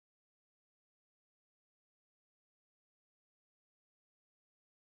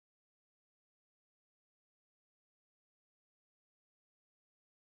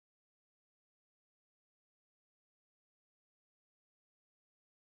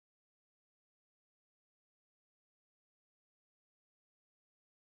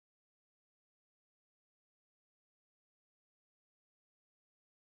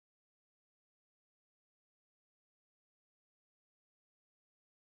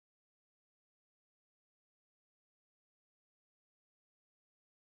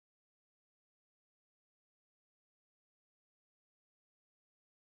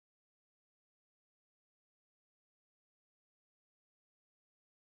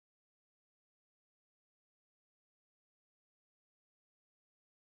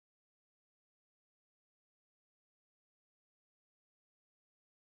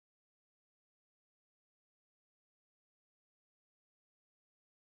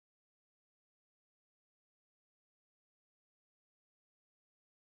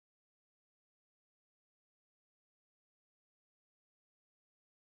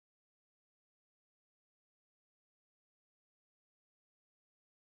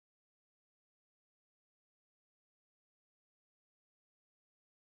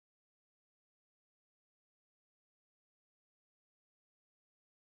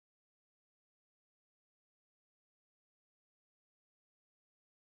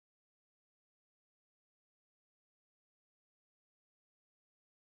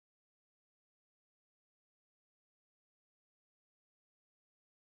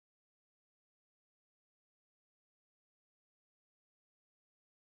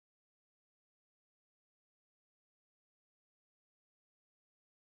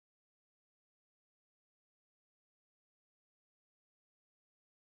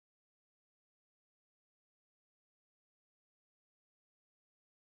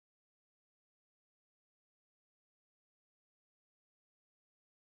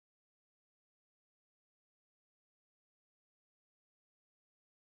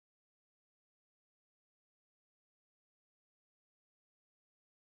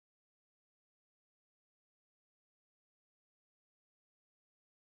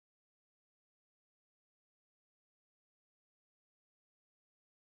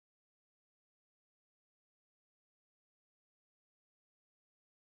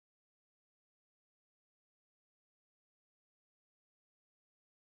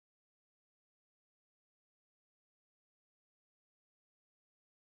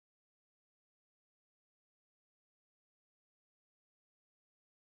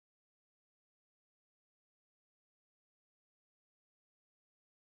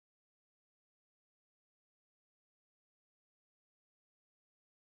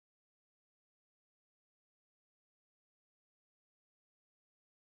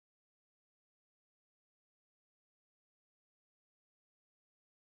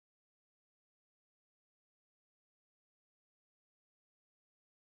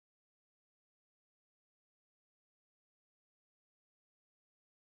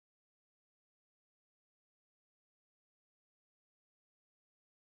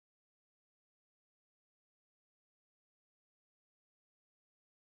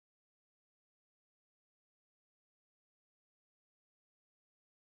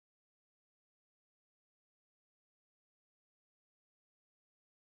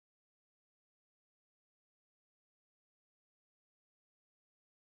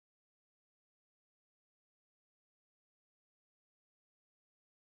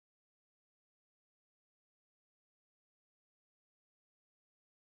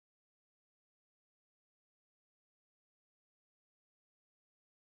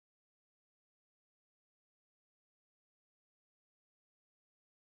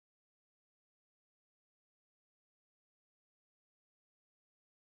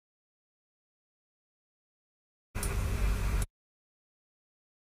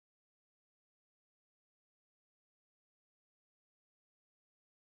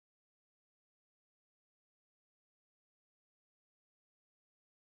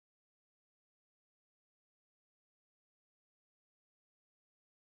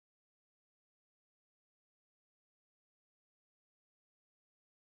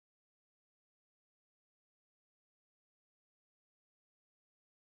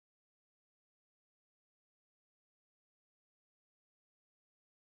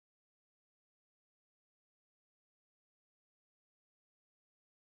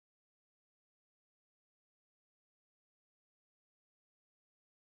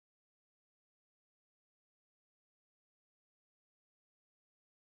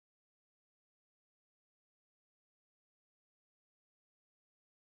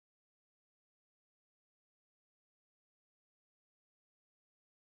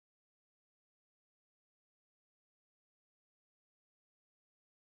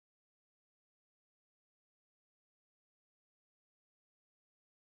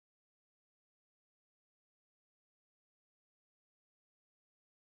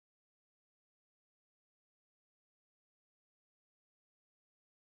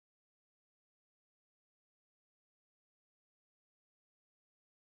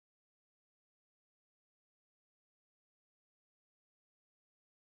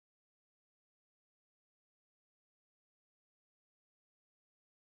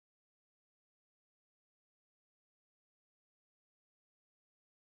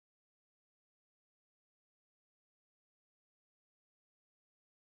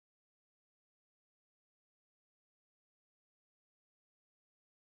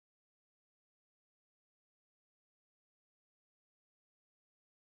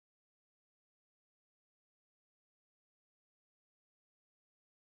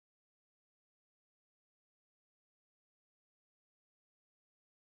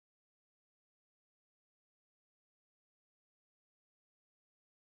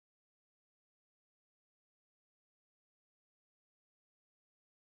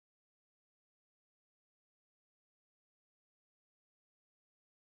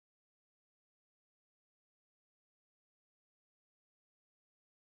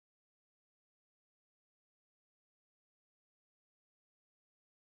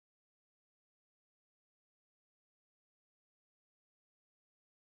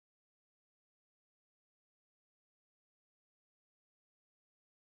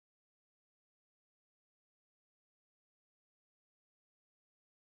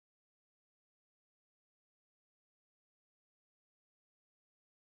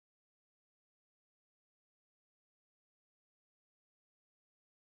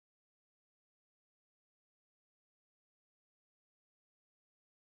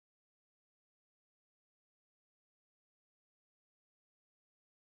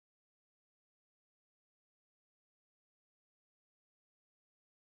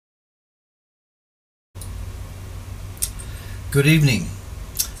Good evening.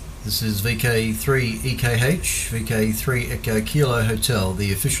 This is VK3EKH, VK3 Echo Kilo Hotel,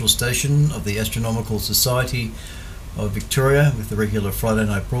 the official station of the Astronomical Society of Victoria, with the regular Friday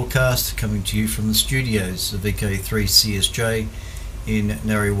night broadcast coming to you from the studios of VK3CSJ in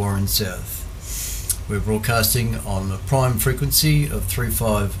Narre Warren South. We're broadcasting on a prime frequency of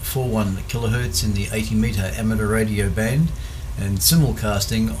 3541 kHz in the 80 metre amateur radio band, and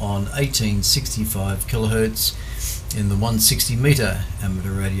simulcasting on 1865 kHz in the 160 metre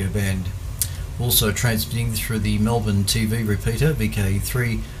amateur radio band. Also transmitting through the Melbourne TV repeater,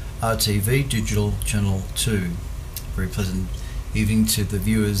 VK3 RTV Digital Channel 2. Very pleasant evening to the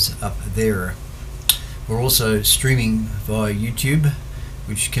viewers up there. We're also streaming via YouTube,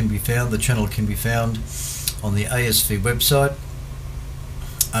 which can be found, the channel can be found on the ASV website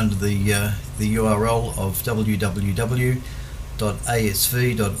under the URL of www.asv.org.au.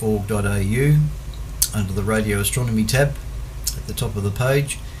 under the Radio Astronomy tab at the top of the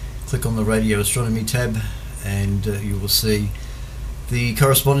page. Click on the Radio Astronomy tab and you will see the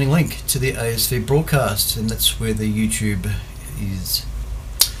corresponding link to the ASV broadcast, and that's where the YouTube is.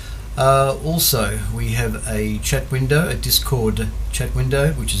 Also, we have a chat window, a Discord chat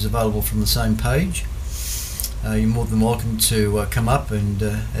window, which is available from the same page. You're more than welcome to come up and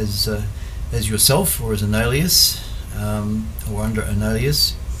as yourself, or as an alias, or under an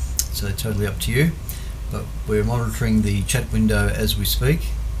alias, so totally up to you. But we're monitoring the chat window as we speak,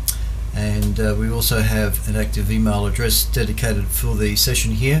 and we also have an active email address dedicated for the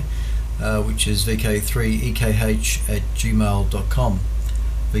session here, which is vk3ekh@gmail.com,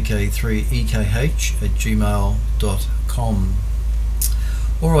 vk3ekh@gmail.com.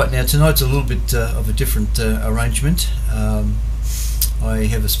 Alright, now tonight's a little bit of a different arrangement. I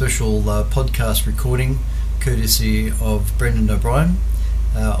have a special podcast recording courtesy of Brendan O'Brien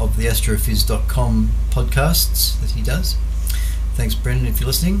of the astrophys.com podcasts that he does. Thanks, Brendan, if you're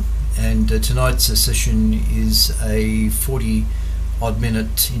listening. And tonight's session is a 40 odd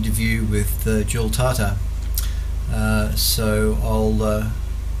minute interview with Jill Tarter. So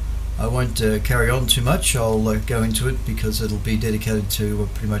I won't carry on too much. I'll go into it because it'll be dedicated to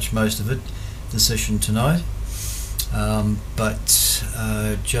pretty much most of it, the session tonight. But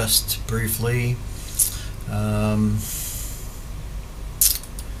just briefly,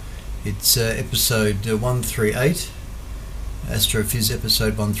 it's episode 138, Astrophys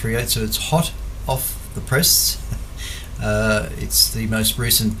episode 138, so it's hot off the press. It's the most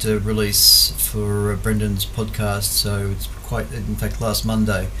recent release for Brendan's podcast, so it's quite, in fact, last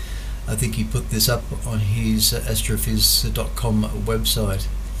Monday. I think he put this up on his astrophys.com website.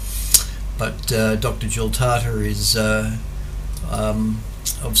 But Dr. Jill Tarter is of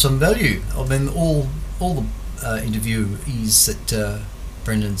some value. I mean, all the interviewees that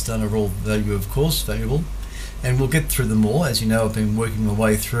Brendan's done are all value, of course, valuable, and we'll get through them all. As you know, I've been working my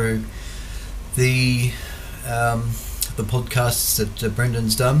way through the podcasts that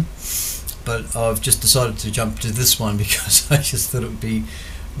Brendan's done, but I've just decided to jump to this one because I just thought it would be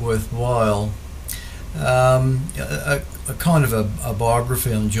worthwhile. A kind of a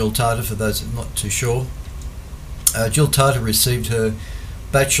biography on Jill Tarter for those that are not too sure. Jill Tarter received her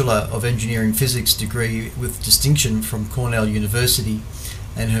Bachelor of Engineering Physics degree with distinction from Cornell University,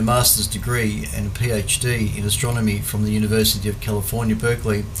 and her master's degree and a PhD in astronomy from the University of California,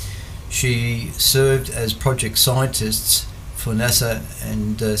 Berkeley. She served as project scientist for NASA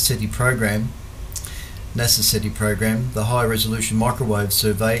and SETI program, the High Resolution Microwave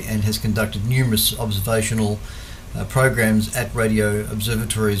Survey, and has conducted numerous observational programs at radio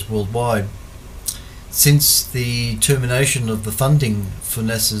observatories worldwide. Since the termination of the funding for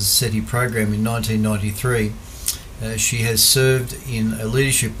NASA's SETI program in 1993, she has served in a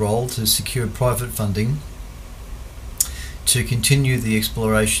leadership role to secure private funding to continue the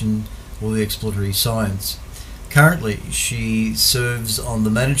exploration or the exploratory science. Currently, she serves on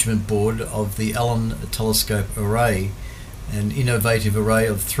the management board of the Allen Telescope Array, an innovative array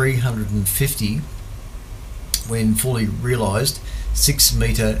of 350, when fully realised,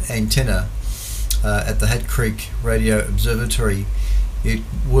 6-metre antenna at the Hat Creek Radio Observatory. It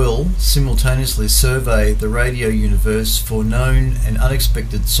will simultaneously survey the radio universe for known and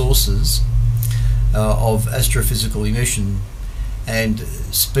unexpected sources of astrophysical emission, and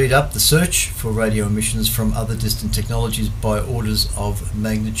speed up the search for radio emissions from other distant technologies by orders of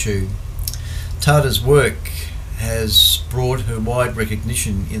magnitude. Tarter's work has brought her wide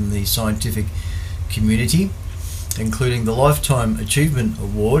recognition in the scientific community, including the Lifetime Achievement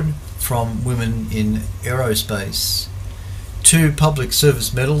Award from Women in Aerospace, 2 Public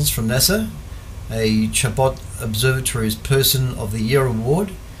Service Medals from NASA, a Chabot Observatory's Person of the Year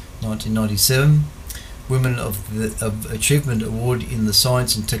Award, 1997, Women of Achievement Award in the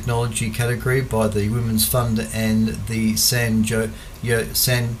Science and Technology category by the Women's Fund and the San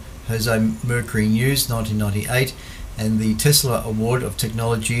Jose Mercury News 1998, and the Tesla Award of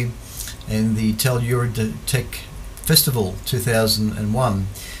Technology and the Telluride Tech Festival 2001.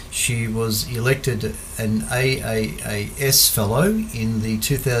 She was elected an AAAS Fellow in the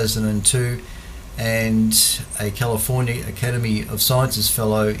 2002 and a California Academy of Sciences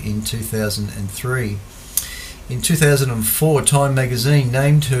Fellow in 2003. In 2004, Time magazine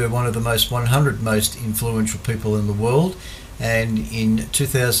named her one of the 100 most influential people in the world, and in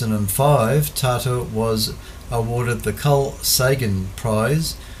 2005, Tata was awarded the Carl Sagan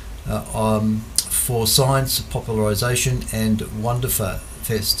Prize for Science Popularization and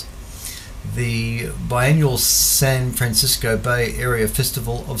Wonderfest, the biannual San Francisco Bay Area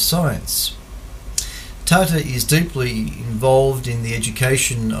Festival of Science. Tata is deeply involved in the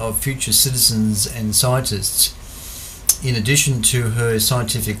education of future citizens and scientists. In addition to her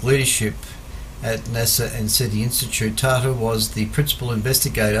scientific leadership at NASA and SETI Institute, Tata was the principal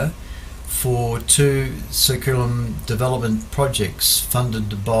investigator for 2 curriculum development projects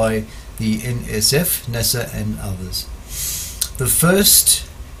funded by the NSF, NASA and others. The first,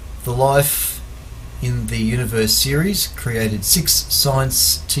 the Life in the Universe series, created 6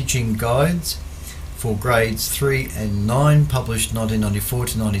 science teaching guides for grades 3 and 9, published 1994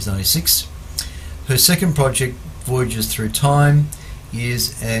 to 1996. Her second project, Voyages Through Time,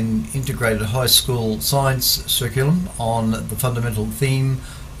 is an integrated high school science curriculum on the fundamental theme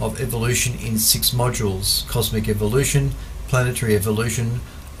of evolution in 6 modules: cosmic evolution, planetary evolution,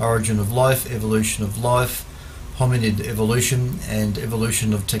 origin of life, hominid evolution, and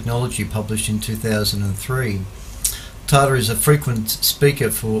evolution of technology, published in 2003. Tata is a frequent speaker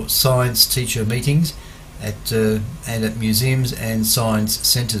for science teacher meetings and at museums and science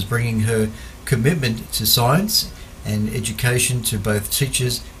centres, bringing her commitment to science and education to both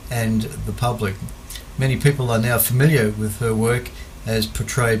teachers and the public. Many people are now familiar with her work as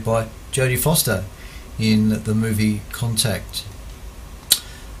portrayed by Jodie Foster in the movie Contact.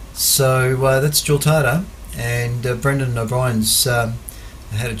 So that's Jill Tata, and Brendan O'Brien's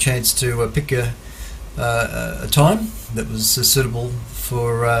had a chance to pick a time that was suitable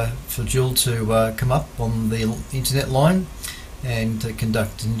for Jill to come up on the internet line and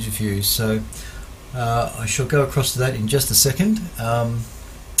conduct an interview. So I shall go across to that in just a second. There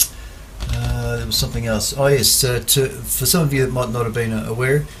was something else. Oh yes, for some of you that might not have been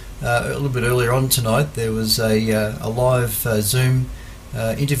aware, a little bit earlier on tonight there was a live Zoom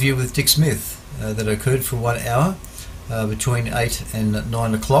interview with Dick Smith that occurred for 1 hour between 8 and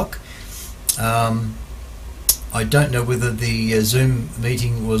 9 o'clock. I don't know whether the Zoom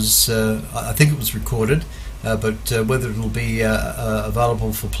meeting was, I think it was recorded, but whether it will be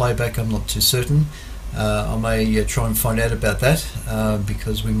available for playback, I'm not too certain. I may try and find out about that,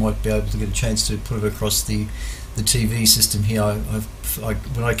 because we might be able to get a chance to put it across the TV system here.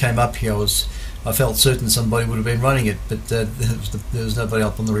 When I came up here, I felt certain somebody would have been running it, but there was nobody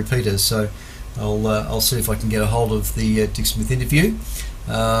up on the repeater. So I'll see if I can get a hold of the Dick Smith interview,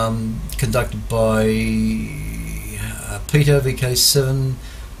 conducted by Peter, VK7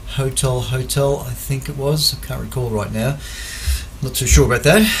 Hotel, I think it was. I can't recall right now. Not too sure about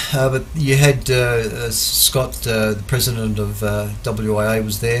that. But you had Scott, the president of WIA,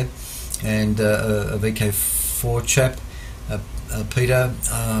 was there, and a VK4 chap, Peter.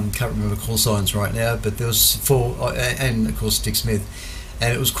 Can't remember call signs right now, but there was 4, and of course Dick Smith.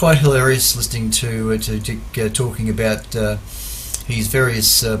 And it was quite hilarious listening to Dick talking about his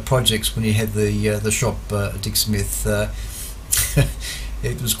various projects when he had the shop, Dick Smith.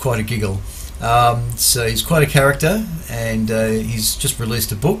 It was quite a giggle. So he's quite a character, and he's just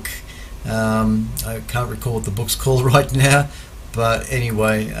released a book. I can't recall what the book's called right now, but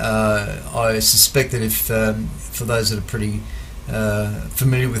anyway, I suspect that if for those that are pretty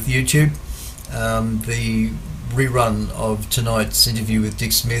familiar with YouTube, the rerun of tonight's interview with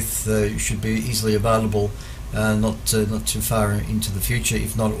Dick Smith should be easily available, not too far into the future,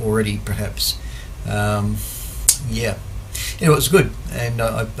 if not already, perhaps. Yeah. Anyway, it was good, and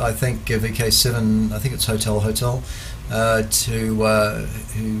I thank VK7, I think it's Hotel,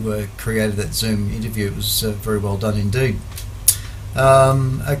 who created that Zoom interview. It was very well done indeed.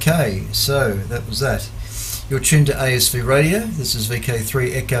 Okay, so that was that. You're tuned to ASV Radio. This is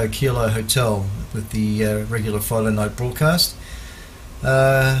VK3 Echo Kilo Hotel with the regular Friday night broadcast,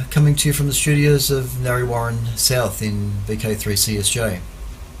 coming to you from the studios of Narre Warren South in VK3 CSJ.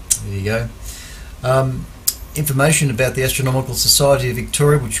 There you go. Information about the Astronomical Society of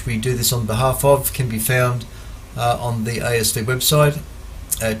Victoria, which we do this on behalf of, can be found on the ASV website,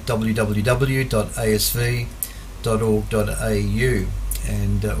 at www.asv.org.au,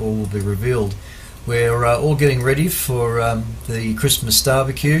 and all will be revealed. We're all getting ready for the Christmas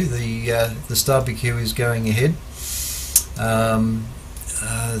barbecue. The barbecue is going ahead.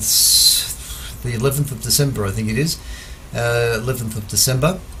 It's the 11th of December, I think it is. 11th of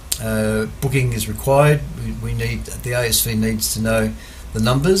December. Booking is required. The ASV needs to know the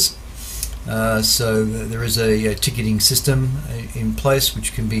numbers. So there is a ticketing system in place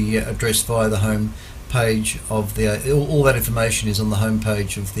which can be addressed via the home page of all that information is on the home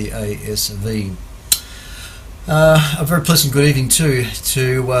page of the ASV. A very pleasant good evening too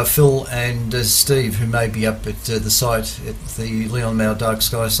to Phil and Steve, who may be up at the site, at the Leon Mao Dark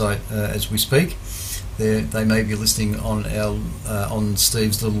Sky site as we speak. They may be listening on on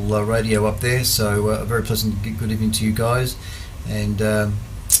Steve's little radio up there. So a very pleasant good evening to you guys, and yeah,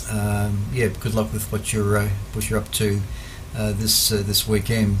 good luck with what you're up to this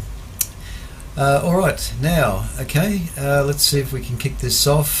weekend. All right, now, okay, let's see if we can kick this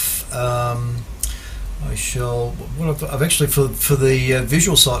off. I shall. What I've actually for the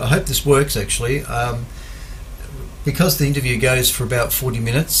visual side. I hope this works actually, because the interview goes for about 40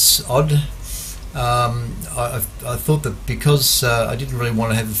 minutes odd. I thought that because I didn't really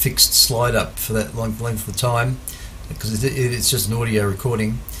want to have a fixed slide up for that long length of time, because it's just an audio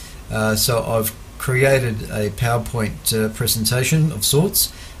recording. So I've created a PowerPoint presentation of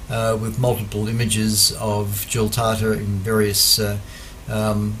sorts with multiple images of Jill Tarter in various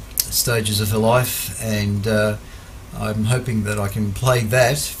stages of her life, and I'm hoping that I can play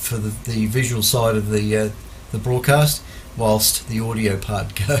that for the visual side of the broadcast whilst the audio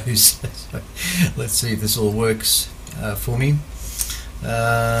part goes. So let's see if this all works for me.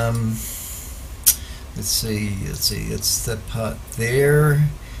 Let's see, it's that part there,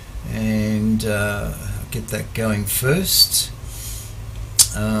 and get that going first.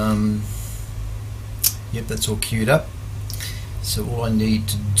 Yep, that's all queued up. So all I need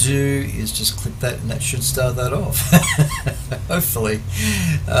to do is just click that, and that should start that off. Hopefully.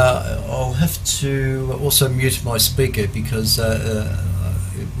 I'll have to also mute my speaker, because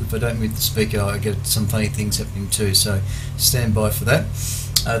if I don't mute the speaker, I get some funny things happening too. So stand by for that.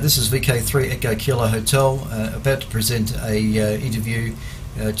 This is VK3 Echo Kilo Hotel, about to present a interview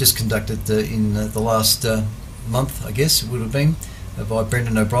just conducted in the last month, I guess it would have been, by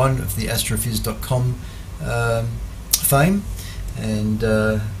Brendan O'Brien of the Astrophys.com fame. And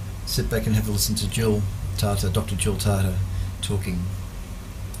sit back and have a listen to Jill Tarter, Dr. Jill Tarter, talking.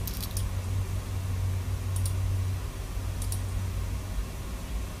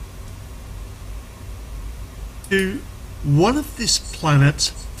 To one of this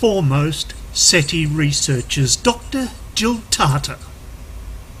planet's foremost SETI researchers, Dr. Jill Tarter.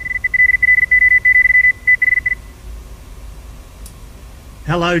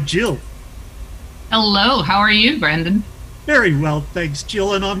 Hello, Jill. Hello, how are you, Brendan? Very well, thanks,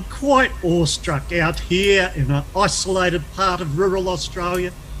 Jill, and I'm quite awestruck out here in an isolated part of rural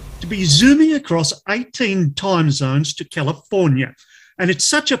Australia to be zooming across 18 time zones to California. And it's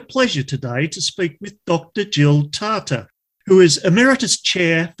such a pleasure today to speak with Dr. Jill Tarter, who is Emeritus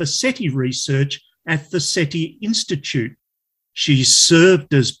Chair for SETI Research at the SETI Institute. She's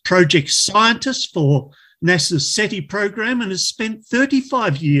served as project scientist for NASA's SETI program and has spent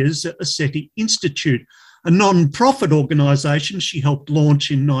 35 years at the SETI Institute, a non-profit organisation she helped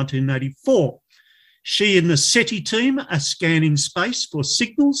launch in 1984. She and the SETI team are scanning space for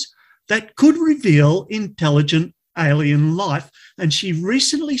signals that could reveal intelligent alien life, and she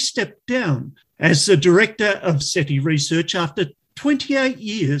recently stepped down as the director of SETI research after 28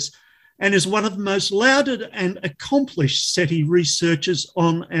 years, and is one of the most lauded and accomplished SETI researchers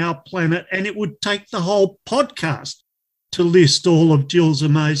on our planet. And it would take the whole podcast to list all of Jill's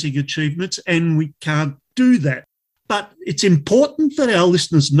amazing achievements, and we can't do that. But it's important that our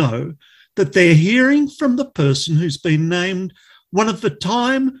listeners know that they're hearing from the person who's been named one of the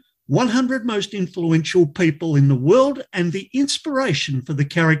Time 100 most influential people in the world and the inspiration for the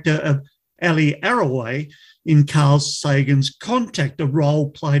character of Ali Arroway in Carl Sagan's Contact, a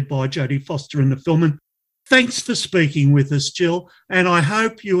role played by Jodie Foster in the film. And thanks for speaking with us, Jill, and I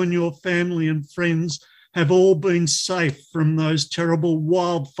hope you and your family and friends have all been safe from those terrible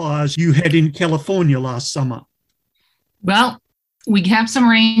wildfires you had in California last summer. Well, we have some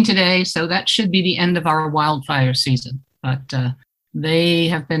rain today, so that should be the end of our wildfire season. But they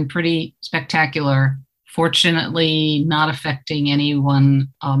have been pretty spectacular, fortunately not affecting anyone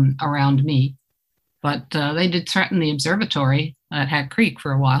around me. But they did threaten the observatory at Hat Creek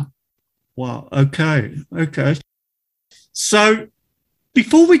for a while. Wow, okay. So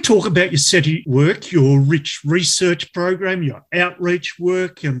Before we talk about your SETI work, your rich research program, your outreach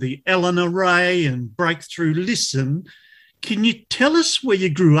work, and the Ellen Array and Breakthrough Listen, can you tell us where you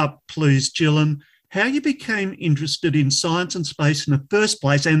grew up, please, Jill, and how you became interested in science and space in the first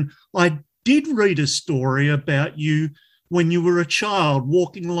place? And I did read a story about you when you were a child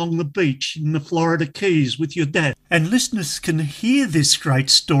walking along the beach in the Florida Keys with your dad. And listeners can hear this great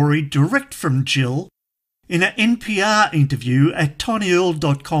story direct from Jill in an NPR interview at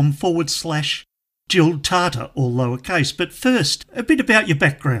tinyurl.com/Jill Tarter, all lowercase. But first, a bit about your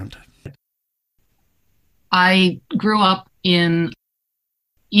background. I grew up in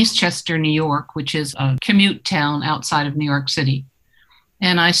Eastchester, New York, which is a commute town outside of New York City.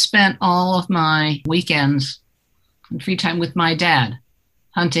 And I spent all of my weekends and free time with my dad,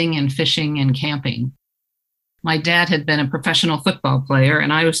 hunting and fishing and camping. My dad had been a professional football player,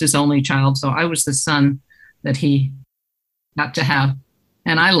 and I was his only child, so I was the son that he got to have,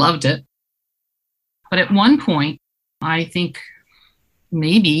 and I loved it. But at one point, I think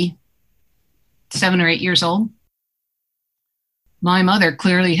maybe 7 or 8 years old, my mother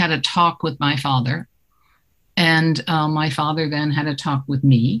clearly had a talk with my father, and my father then had a talk with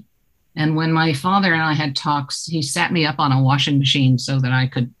me. And when my father and I had talks, he sat me up on a washing machine so that I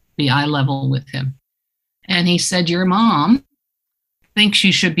could be eye level with him. And he said, "Your mom thinks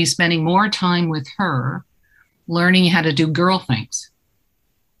you should be spending more time with her, learning how to do girl things."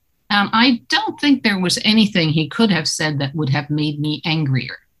 And I don't think there was anything he could have said that would have made me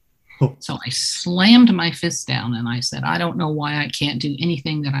angrier. So I slammed my fist down and I said, "I don't know why I can't do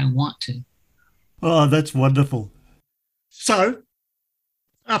anything that I want to." Oh, that's wonderful. So,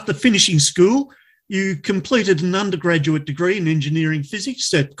 after finishing school, you completed an undergraduate degree in engineering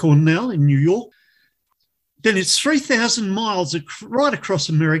physics at Cornell in New York. Then it's 3,000 miles right across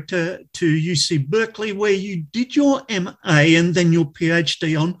America to UC Berkeley, where you did your MA and then your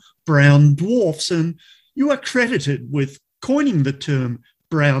PhD on brown dwarfs. And you are credited with coining the term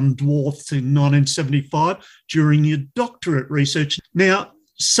brown dwarfs in 1975 during your doctorate research. Now,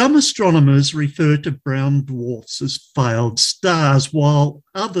 some astronomers refer to brown dwarfs as failed stars, while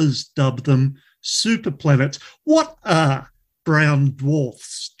others dub them superplanets. What are brown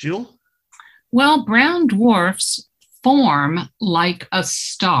dwarfs, Jill? Well, brown dwarfs form like a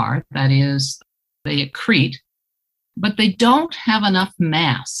star, that is, they accrete, but they don't have enough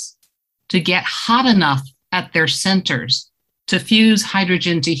mass to get hot enough at their centers to fuse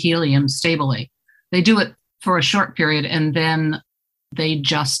hydrogen to helium stably. They do it for a short period and then they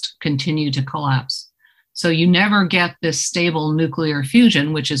just continue to collapse. So you never get this stable nuclear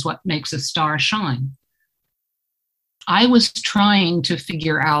fusion, which is what makes a star shine. I was trying to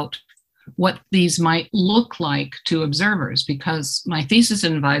figure out what these might look like to observers because my thesis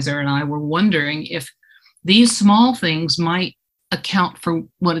advisor and I were wondering if these small things might account for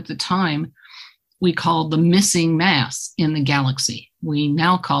what at the time we called the missing mass in the galaxy. We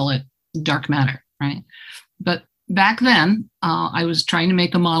now call it dark matter, right? But back then, I was trying to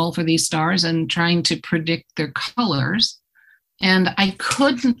make a model for these stars and trying to predict their colors. And I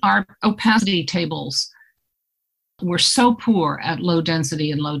couldn't, our opacity tables were so poor at low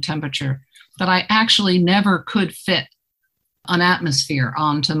density and low temperature that I actually never could fit an atmosphere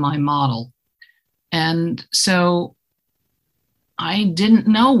onto my model. And so I didn't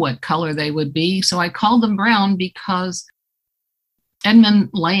know what color they would be. So I called them brown because Edmund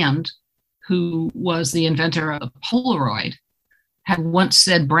Land, who was the inventor of Polaroid, had once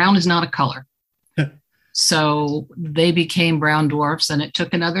said brown is not a color. So they became brown dwarfs, and it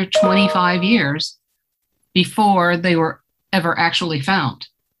took another 25 years before they were ever actually found.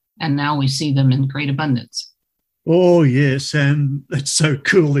 And now we see them in great abundance. Oh, yes, and that's so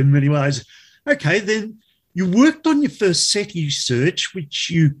cool in many ways. Okay, then you worked on your first SETI search, which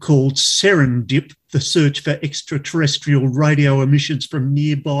you called Serendip, the search for extraterrestrial radio emissions from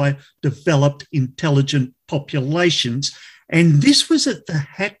nearby developed intelligent populations. And this was at the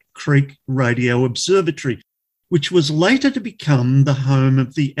Hat Creek Radio Observatory, which was later to become the home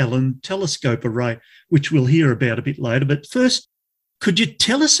of the Ellen Telescope Array, which we'll hear about a bit later. But first, could you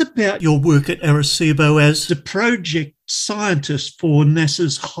tell us about your work at Arecibo as the project scientist for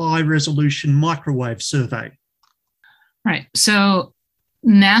NASA's High Resolution Microwave Survey? Right. So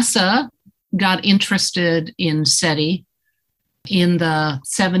NASA got interested in SETI in the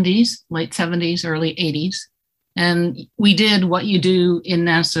 70s, late 70s, early 80s. And we did what you do in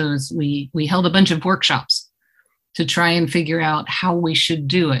NASA is we held a bunch of workshops to try and figure out how we should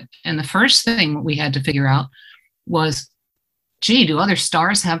do it. And the first thing we had to figure out was, gee, do other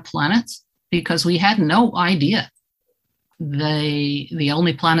stars have planets? Because we had no idea. The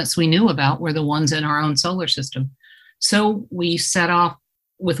only planets we knew about were the ones in our own solar system. So we set off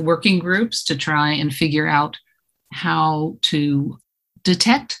with working groups to try and figure out how to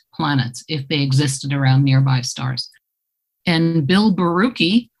detect planets if they existed around nearby stars. And Bill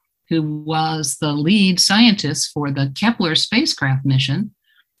Barucki, who was the lead scientist for the Kepler spacecraft mission,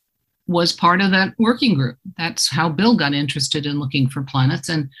 was part of that working group. That's how Bill got interested in looking for planets.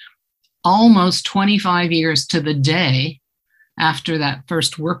 And almost 25 years to the day after that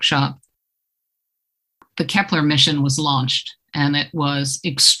first workshop, the Kepler mission was launched, and it was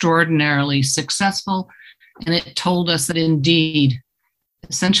extraordinarily successful. And it told us that indeed,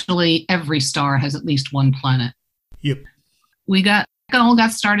 essentially every star has at least one planet. Yep. We all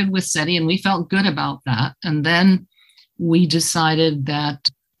got started with SETI, and we felt good about that. And then we decided that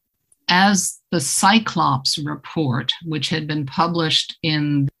as the Cyclops report, which had been published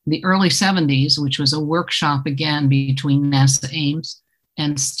in the early 70s, which was a workshop again between NASA Ames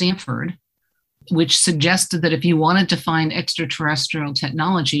and Stanford, which suggested that if you wanted to find extraterrestrial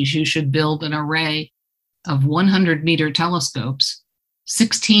technologies, you should build an array of 100-meter telescopes,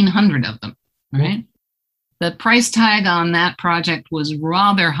 1,600 of them, right? The price tag on that project was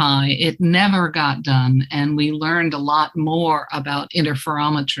rather high. It never got done, and we learned a lot more about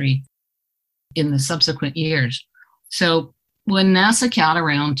interferometry in the subsequent years. So when NASA got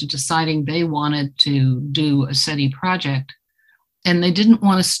around to deciding they wanted to do a SETI project, and they didn't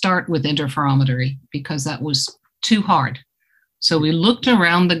want to start with interferometry because that was too hard. So we looked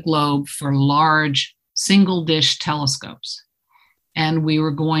around the globe for large single dish telescopes, and we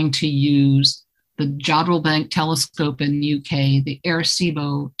were going to use the Jodrell Bank telescope in the UK, the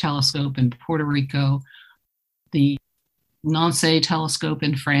Arecibo telescope in Puerto Rico, the Nancy telescope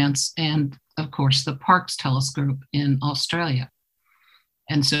in France, and of course the Parkes telescope in Australia.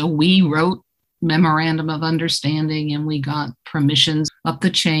 And so we wrote memorandum of understanding, and we got permissions up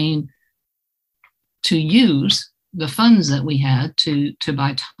the chain to use the funds that we had to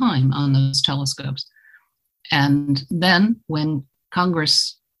buy time on those telescopes. And then when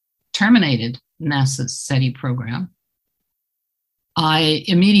Congress terminated NASA's SETI program, I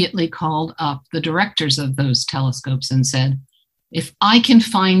immediately called up the directors of those telescopes and said, if I can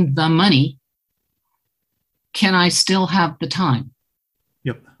find the money, can I still have the time?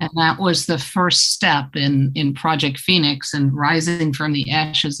 Yep. And that was the first step in Project Phoenix and rising from the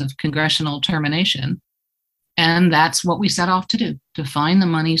ashes of congressional termination. And that's what we set off to do, to find the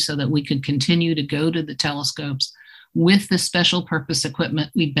money so that we could continue to go to the telescopes with the special purpose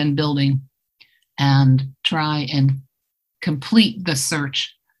equipment we've been building and try and complete the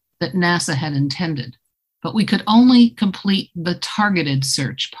search that NASA had intended. But we could only complete the targeted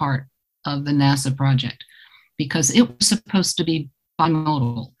search part of the NASA project because it was supposed to be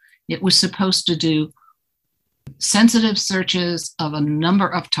bimodal. It was supposed to do sensitive searches of a number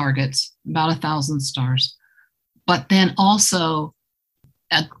of targets, about 1,000 stars, but then also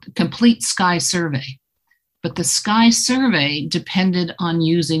a complete sky survey. But the sky survey depended on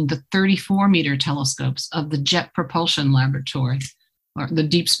using the 34-meter telescopes of the Jet Propulsion Laboratory, or the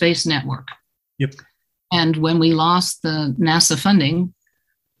Deep Space Network. Yep. And when we lost the NASA funding,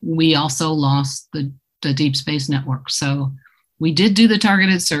 we also lost the Deep Space Network. So we did do the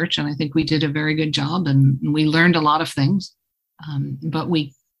targeted search, and I think we did a very good job, and we learned a lot of things, but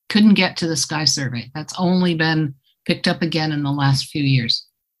we couldn't get to the sky survey. That's only been picked up again in the last few years.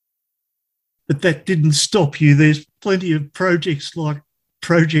 But that didn't stop you. There's plenty of projects like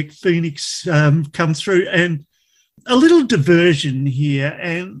Project Phoenix come through, and a little diversion here.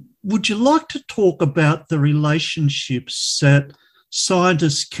 And would you like to talk about the relationships that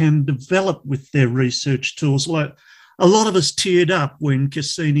scientists can develop with their research tools? Like, a lot of us teared up when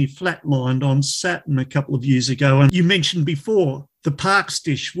Cassini flatlined on Saturn a couple of years ago. And you mentioned before the Parkes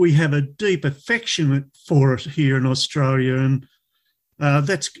dish. We have a deep affection for it here in Australia, and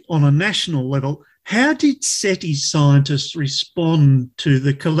that's on a national level. How did SETI scientists respond to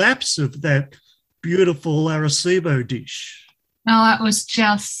the collapse of that beautiful Arecibo dish? Well, that was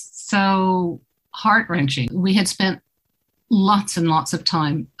just so heart-wrenching. We had spent lots and lots of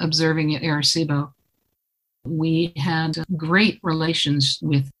time observing at Arecibo. We had great relations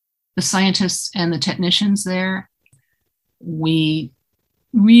with the scientists and the technicians there. We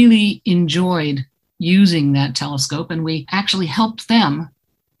really enjoyed using that telescope, and we actually helped them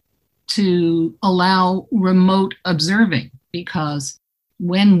to allow remote observing, because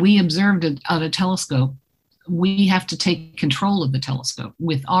when we observed it at a telescope, we have to take control of the telescope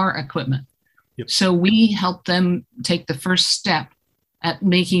with our equipment. Yep. So we helped them take the first step at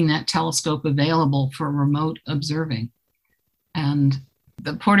making that telescope available for remote observing. And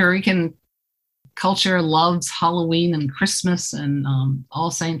the Puerto Rican culture loves Halloween and Christmas and All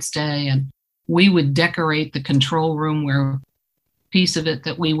Saints Day, and we would decorate the control room where piece of it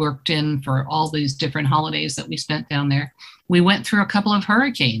that we worked in for all these different holidays that we spent down there. We went through a couple of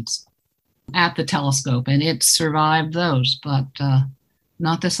hurricanes at the telescope, and it survived those, but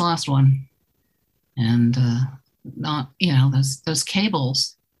not this last one. And not, those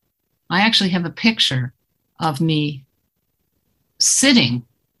cables. I actually have a picture of me sitting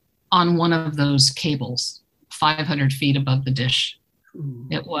on one of those cables 500 feet above the dish. Ooh.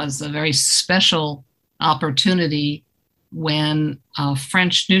 It was a very special opportunity when a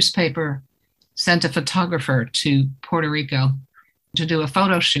French newspaper sent a photographer to Puerto Rico to do a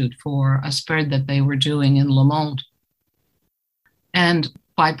photo shoot for a spread that they were doing in Le Monde. And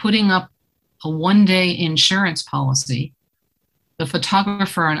by putting up a one-day insurance policy, the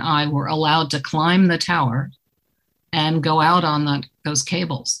photographer and I were allowed to climb the tower and go out on those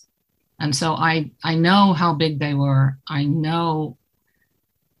cables. And so I know how big they were. I know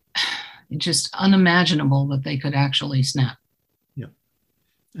it's just unimaginable that they could actually snap. Yeah.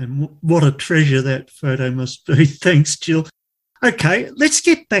 And what a treasure that photo must be. Thanks, Jill. Okay, let's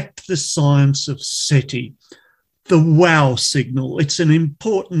get back to the science of SETI. The WOW signal. It's an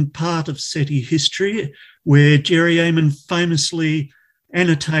important part of SETI history, where Jerry Amon famously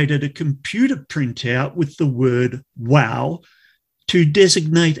annotated a computer printout with the word WOW to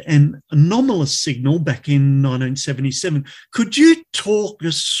designate an anomalous signal back in 1977. Could you talk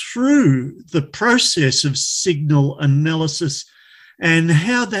us through the process of signal analysis and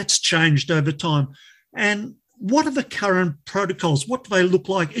how that's changed over time? And what are the current protocols? What do they look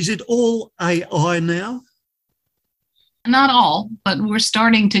like? Is it all AI now? Not all, but we're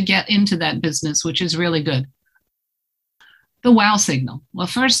starting to get into that business, which is really good. The WOW signal. Well,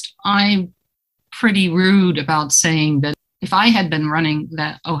 first, I'm pretty rude about saying that if I had been running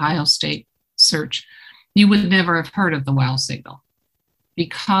that Ohio State search, you would never have heard of the WOW signal,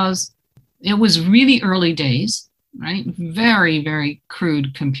 because it was really early days, right? Very, very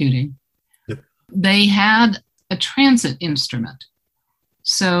crude computing. Yep. They had a transit instrument.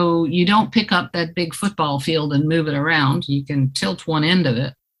 So you don't pick up that big football field and move it around. You can tilt one end of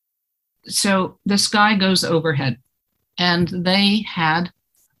it. So the sky goes overhead. And they had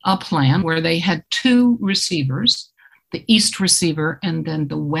a plan where they had two receivers, the east receiver and then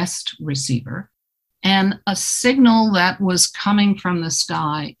the west receiver, and a signal that was coming from the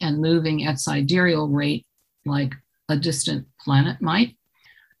sky and moving at sidereal rate, like a distant planet might,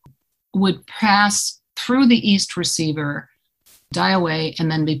 would pass through the east receiver, die away,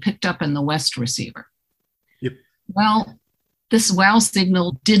 and then be picked up in the west receiver. Yep. Well, this WOW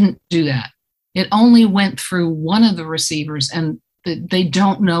signal didn't do that. It only went through one of the receivers, and they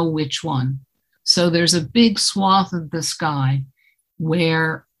don't know which one. So there's a big swath of the sky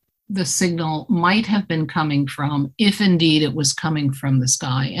where the signal might have been coming from, if indeed it was coming from the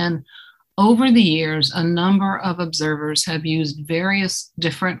sky. And over the years, a number of observers have used various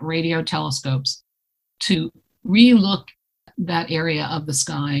different radio telescopes to relook that area of the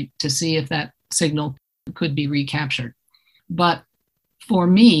sky to see if that signal could be recaptured. But for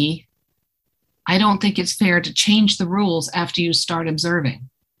me, I don't think it's fair to change the rules after you start observing.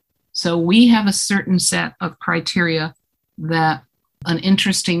 So we have a certain set of criteria that an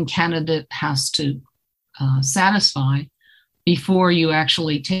interesting candidate has to satisfy before you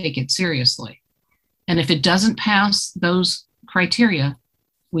actually take it seriously. And if it doesn't pass those criteria,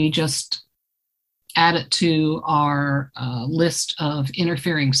 we just add it to our list of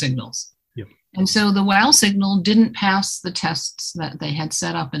interfering signals. Yep. And so the WOW signal didn't pass the tests that they had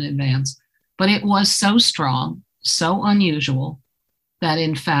set up in advance, but it was so strong, so unusual, that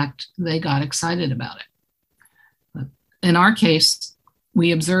in fact they got excited about it. But in our case,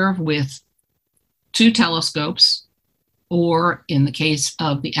 we observe with two telescopes, or in the case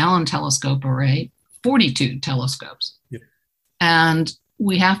of the Allen Telescope Array, 42 telescopes. Yep. And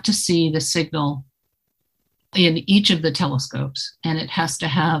we have to see the signal in each of the telescopes, and it has to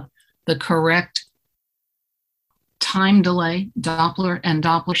have the correct time delay, Doppler and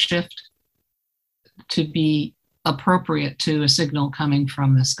Doppler shift, to be appropriate to a signal coming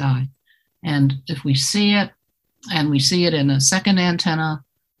from the sky. And if we see it, and we see it in a second antenna,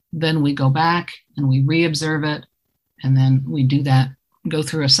 then we go back and we re-observe it, and then we do that, go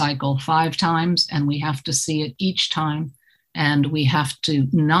through a cycle 5 times, and we have to see it each time, and we have to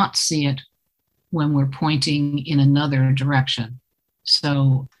not see it when we're pointing in another direction.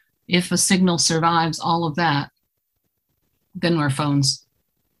 So if a signal survives all of that, then our phones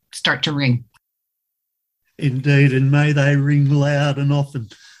start to ring. Indeed, and may they ring loud and often.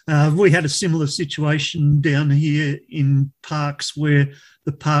 We had a similar situation down here in Parkes, where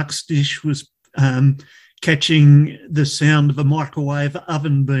the Parkes dish was catching the sound of a microwave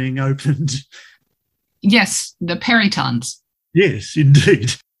oven being opened. Yes, the peritons. Yes,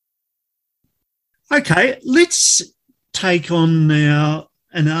 indeed. Okay, let's take on now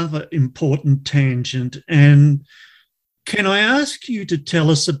another important tangent. And can I ask you to tell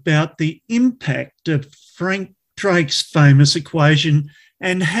us about the impact of Frank Drake's famous equation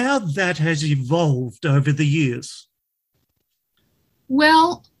and how that has evolved over the years?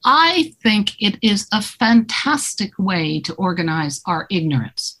 Well, I think it is a fantastic way to organize our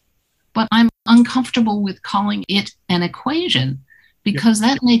ignorance, but I'm uncomfortable with calling it an equation because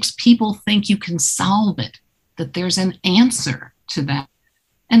that makes people think you can solve it, that there's an answer to that.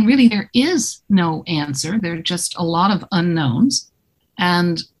 And really, there is no answer. There are just a lot of unknowns.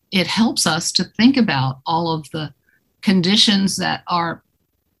 And it helps us to think about all of the conditions that are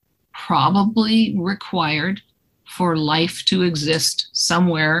probably required for life to exist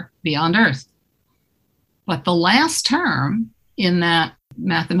somewhere beyond Earth. But the last term in that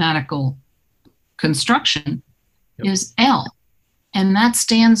mathematical construction is L. And that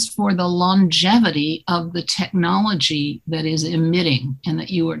stands for the longevity of the technology that is emitting and that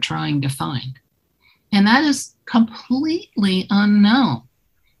you are trying to find. And that is completely unknown.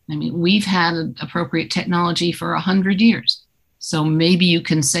 I mean, we've had appropriate technology for 100 years. So maybe you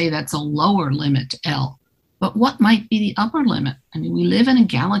can say that's a lower limit to L. But what might be the upper limit? I mean, we live in a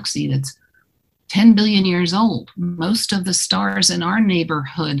galaxy that's 10 billion years old. Most of the stars in our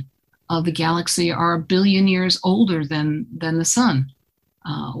neighborhood of the galaxy are 1 billion years older than the sun.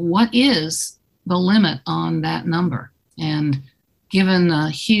 What is the limit on that number? And given the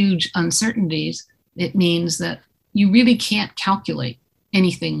huge uncertainties, it means that you really can't calculate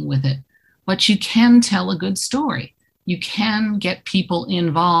anything with it, but you can tell a good story. You can get people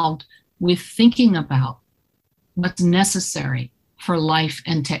involved with thinking about what's necessary for life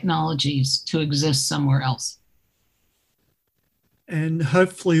and technologies to exist somewhere else. And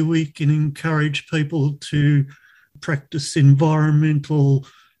hopefully we can encourage people to practice environmental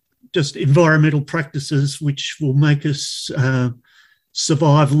practices which will make us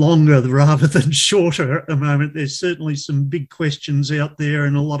survive longer rather than shorter at the moment. There's certainly some big questions out there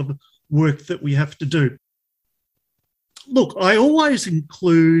and a lot of work that we have to do. Look, I always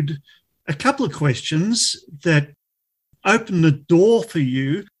include a couple of questions that open the door for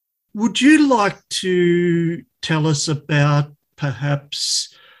you. Would you like to tell us about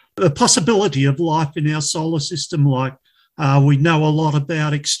perhaps the possibility of life in our solar system? Like we know a lot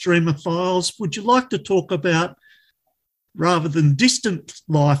about extremophiles. Would you like to talk about, rather than distant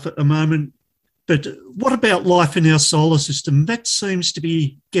life at the moment, but what about life in our solar system? That seems to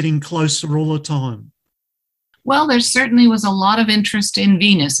be getting closer all the time. Well, there certainly was a lot of interest in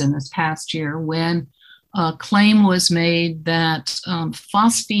Venus in this past year when a claim was made that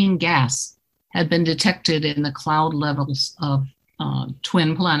phosphine gas had been detected in the cloud levels of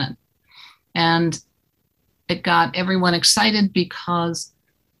twin planet. And it got everyone excited because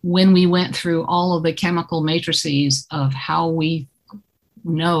when we went through all of the chemical matrices of how we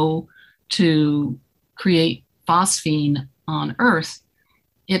know to create phosphine on Earth,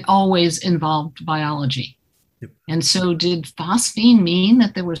 it always involved biology. Yep. And so did phosphine mean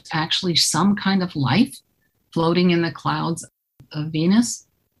that there was actually some kind of life floating in the clouds of Venus?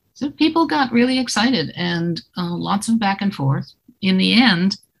 So people got really excited and lots of back and forth. In the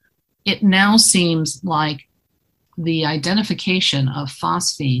end, it now seems like the identification of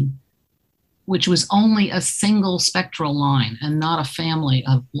phosphine, which was only a single spectral line and not a family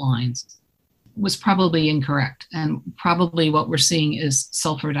of lines, was probably incorrect. And probably what we're seeing is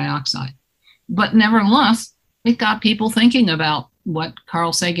sulfur dioxide. But nevertheless, it got people thinking about what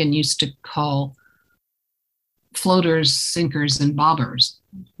Carl Sagan used to call floaters, sinkers, and bobbers,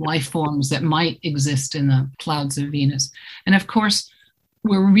 life forms that might exist in the clouds of Venus. And of course,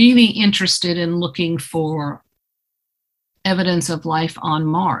 we're really interested in looking for evidence of life on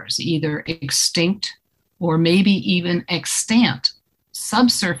Mars, either extinct or maybe even extant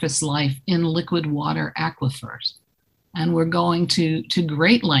subsurface life in liquid water aquifers. And we're going to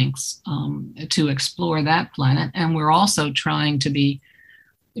great lengths to explore that planet. And we're also trying to be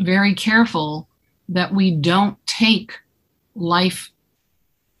very careful that we don't take life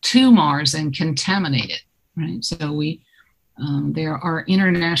to Mars and contaminate it, right? So there are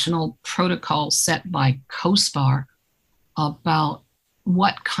international protocols set by COSPAR about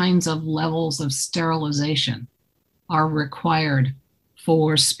what kinds of levels of sterilization are required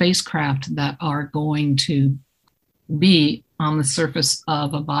for spacecraft that are going to be on the surface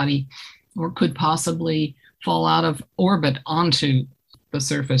of a body or could possibly fall out of orbit onto the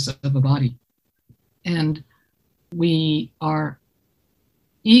surface of a body. And we are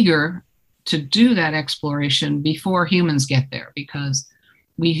eager to do that exploration before humans get there because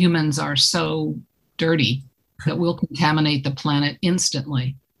we humans are so dirty that will contaminate the planet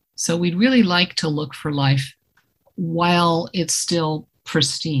instantly. So we'd really like to look for life while it's still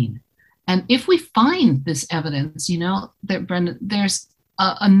pristine. And if we find this evidence, that Brendan, there's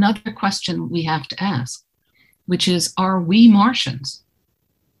another question we have to ask, which is, are we Martians?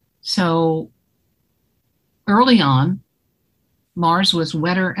 So early on, Mars was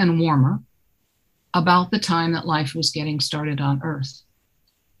wetter and warmer about the time that life was getting started on Earth.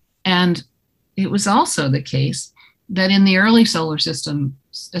 And it was also the case that in the early solar system,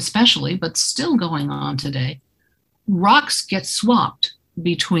 especially, but still going on today, rocks get swapped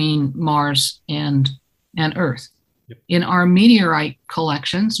between Mars and Earth. Yep. In our meteorite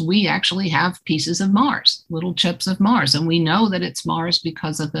collections, we actually have pieces of Mars, little chips of Mars, and we know that it's Mars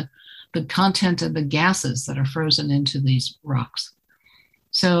because of the content of the gases that are frozen into these rocks.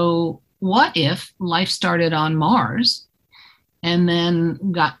 So what if life started on Mars and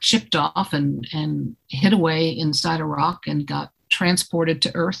then got chipped off and hid away inside a rock and got transported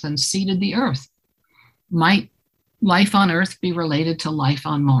to Earth and seeded the Earth? Might life on Earth be related to life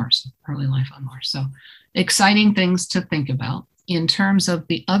on Mars, early life on Mars? So exciting things to think about. In terms of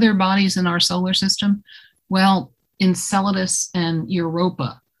the other bodies in our solar system, well, Enceladus and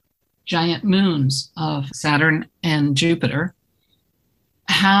Europa, giant moons of Saturn and Jupiter,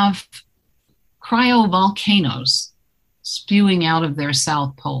 have cryovolcanoes spewing out of their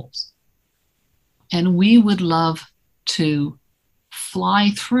south poles. And we would love to fly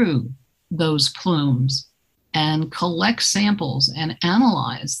through those plumes and collect samples and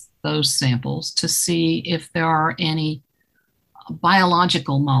analyze those samples to see if there are any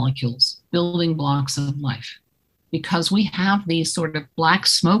biological molecules, building blocks of life. Because we have these sort of black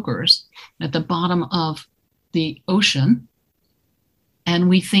smokers at the bottom of the ocean, and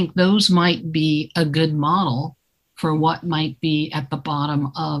we think those might be a good model for what might be at the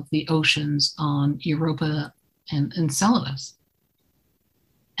bottom of the oceans on Europa and Enceladus.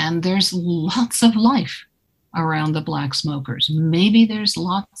 And there's lots of life around the black smokers. Maybe there's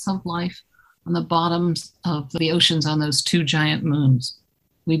lots of life on the bottoms of the oceans on those two giant moons.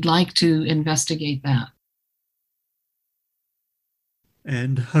 We'd like to investigate that.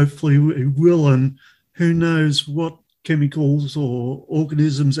 And hopefully we will, and who knows what chemicals or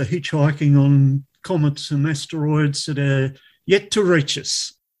organisms are hitchhiking on comets and asteroids that are yet to reach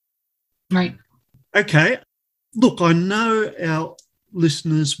us. Right. Okay. Look, I know our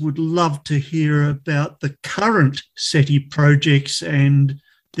listeners would love to hear about the current SETI projects and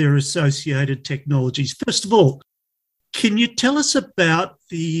their associated technologies. First of all, can you tell us about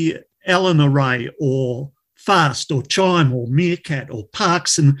the Allen Array or FAST or CHIME or Meerkat or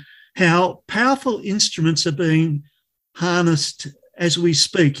Parkes, and how powerful instruments are being harnessed as we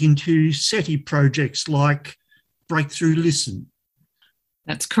speak into SETI projects like Breakthrough Listen?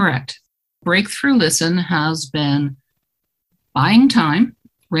 That's correct. Breakthrough Listen has been buying time,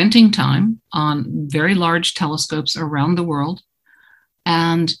 renting time on very large telescopes around the world,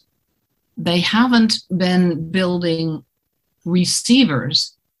 and they haven't been building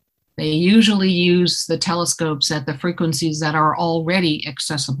receivers. They usually use the telescopes at the frequencies that are already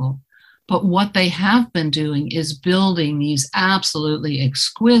accessible. But what they have been doing is building these absolutely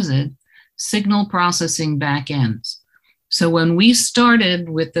exquisite signal processing backends. So when we started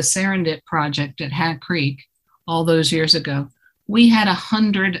with the Serendip project at Hat Creek all those years ago, we had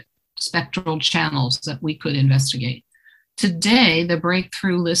 100 spectral channels that we could investigate. Today, the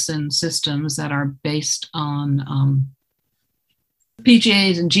Breakthrough Listen systems that are based on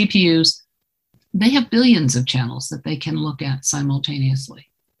PGAs and GPUs, they have billions of channels that they can look at simultaneously.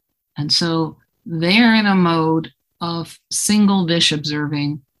 And so they're in a mode of single dish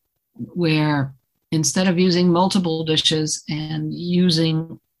observing, where instead of using multiple dishes and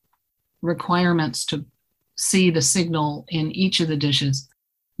using requirements to see the signal in each of the dishes,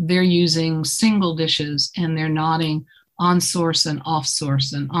 they're using single dishes, and they're nodding on source and off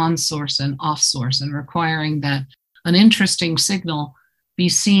source and on source and off source, and requiring that an interesting signal be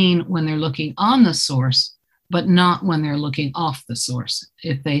seen when they're looking on the source, but not when they're looking off the source.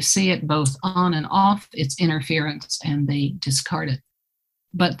 If they see it both on and off, it's interference and they discard it.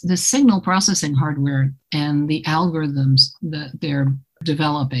 But the signal processing hardware and the algorithms that they're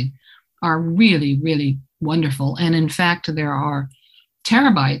developing are really, really wonderful. And in fact, there are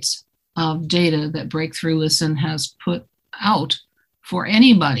terabytes of data that Breakthrough Listen has put out for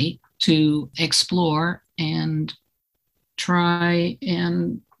anybody to explore and try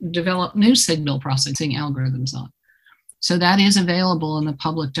and develop new signal processing algorithms on. So that is available in the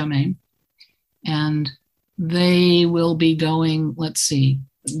public domain. And they will be going, let's see,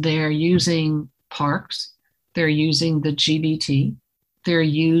 they're using Parkes, they're using the GBT, they're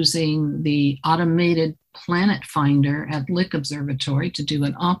using the automated Planet Finder at Lick Observatory to do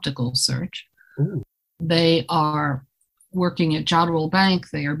an optical search. Ooh. They are working at Jodrell Bank.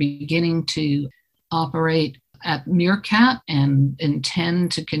 They are beginning to operate at Meerkat and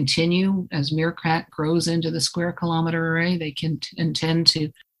intend to continue as Meerkat grows into the square kilometer array. They can intend to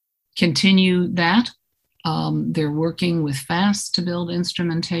continue that. They're working with FAST to build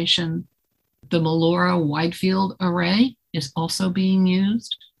instrumentation. The Melora Wide Field Array is also being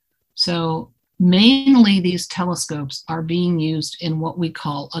used. So mainly these telescopes are being used in what we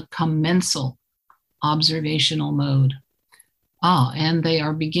call a commensal observational mode. And they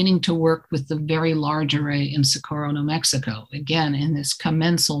are beginning to work with the Very Large Array in Socorro, New Mexico, again in this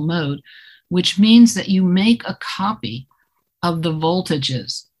commensal mode, which means that you make a copy of the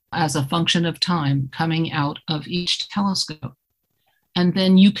voltages as a function of time coming out of each telescope. And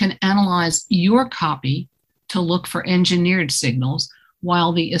then you can analyze your copy to look for engineered signals,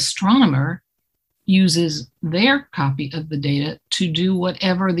 while the astronomer uses their copy of the data to do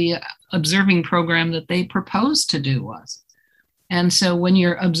whatever the observing program that they proposed to do was. And so when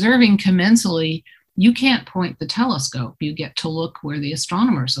you're observing commensally, you can't point the telescope. You get to look where the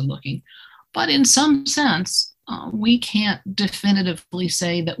astronomers are looking. But in some sense, we can't definitively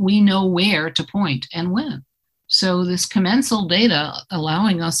say that we know where to point and when. So this commensal data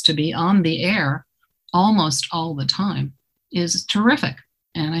allowing us to be on the air almost all the time is terrific.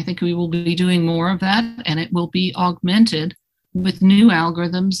 And I think we will be doing more of that, and it will be augmented with new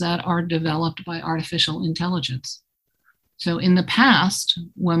algorithms that are developed by artificial intelligence. So in the past,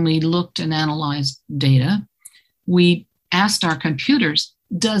 when we looked and analyzed data, we asked our computers,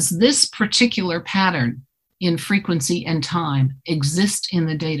 does this particular pattern in frequency and time exist in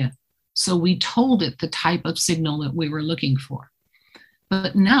the data? So we told it the type of signal that we were looking for.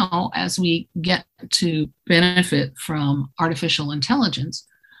 But now, as we get to benefit from artificial intelligence,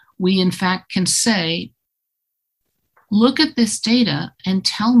 we in fact can say, look at this data and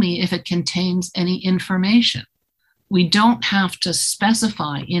tell me if it contains any information. We don't have to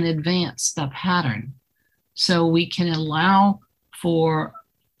specify in advance the pattern. So we can allow for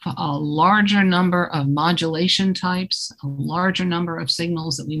a larger number of modulation types, a larger number of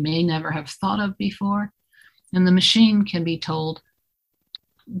signals that we may never have thought of before. And the machine can be told,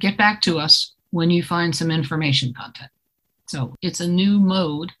 get back to us when you find some information content. So it's a new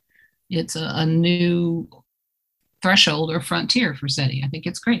mode. It's a new threshold or frontier for SETI. I think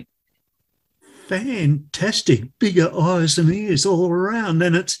it's great. Fantastic. Bigger eyes and ears all around.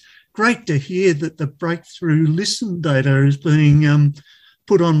 And it's great to hear that the breakthrough listen data is being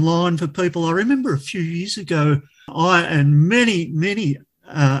put online for people. I remember a few years ago, I and many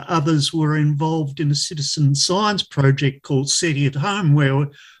others were involved in a citizen science project called SETI at Home, where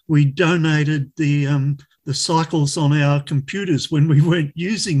we donated the cycles on our computers when we weren't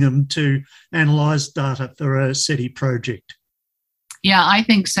using them to analyse data for a SETI project. Yeah, I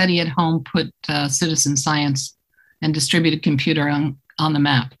think SETI at Home put citizen science and distributed computer on the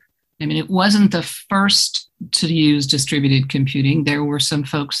map. I mean, it wasn't the first to use distributed computing. There were some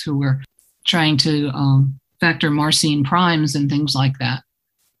folks who were trying to factor Marcine primes and things like that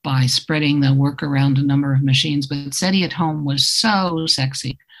by spreading the work around a number of machines. But SETI at Home was so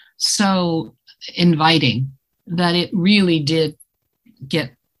sexy, so inviting, that it really did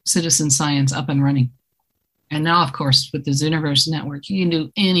get citizen science up and running. And now, of course, with the Zooniverse network, you can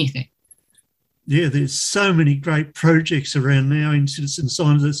do anything. Yeah, there's so many great projects around now in citizen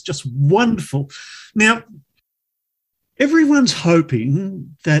science. It's just wonderful. Now, everyone's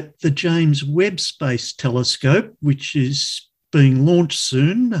hoping that the James Webb Space Telescope, which is being launched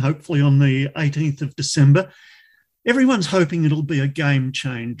soon, hopefully on the 18th of December, everyone's hoping it'll be a game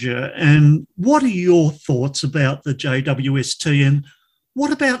changer. And what are your thoughts about the JWST, and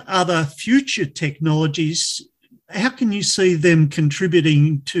what about other future technologies? How can you see them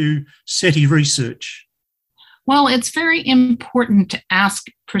contributing to SETI research? Well, it's very important to ask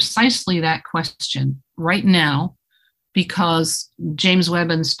precisely that question right now, because James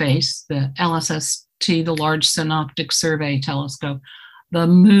Webb in Space, the LSST, the Large Synoptic Survey Telescope, the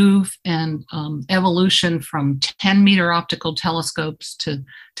move and evolution from 10-meter optical telescopes to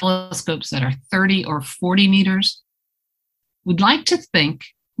telescopes that are 30 or 40 meters, we'd like to think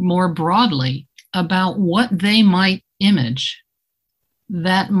more broadly about what they might image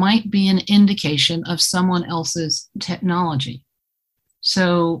that might be an indication of someone else's technology.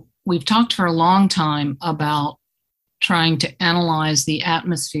 So we've talked for a long time about trying to analyze the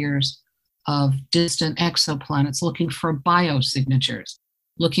atmospheres of distant exoplanets, looking for biosignatures,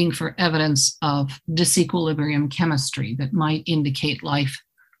 looking for evidence of disequilibrium chemistry that might indicate life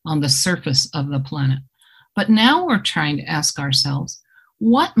on the surface of the planet. But now we're trying to ask ourselves,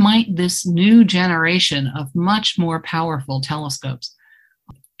 what might this new generation of much more powerful telescopes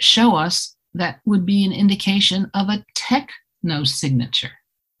show us that would be an indication of a technosignature?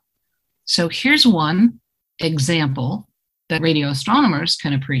 So here's one example that radio astronomers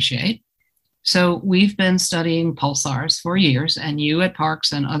can appreciate. So we've been studying pulsars for years, and you at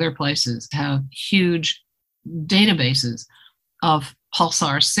Parkes and other places have huge databases of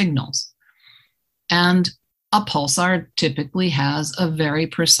pulsar signals. And a pulsar typically has a very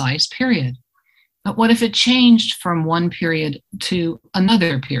precise period. But what if it changed from one period to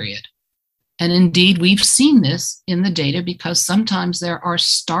another period? And indeed, we've seen this in the data because sometimes there are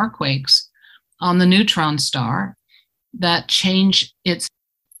starquakes on the neutron star that change its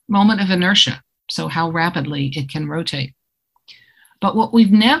moment of inertia, so how rapidly it can rotate. But what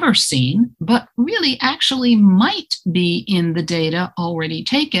we've never seen, but really actually might be in the data already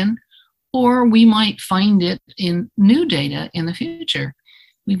taken, or we might find it in new data in the future.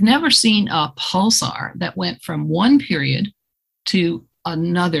 We've never seen a pulsar that went from one period to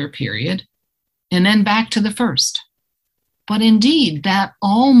another period and then back to the first. But indeed, that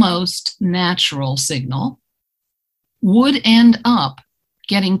almost natural signal would end up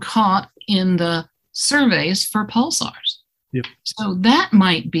getting caught in the surveys for pulsars. Yep. So that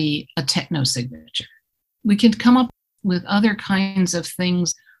might be a technosignature. We could come up with other kinds of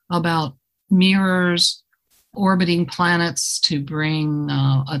things about mirrors, orbiting planets to bring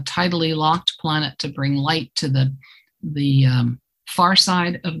a tidally locked planet to bring light to the far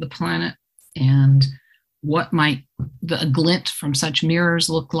side of the planet, and what might the glint from such mirrors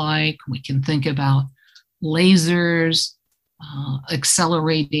look like. We can think about lasers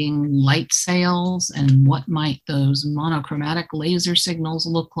accelerating light sails, and what might those monochromatic laser signals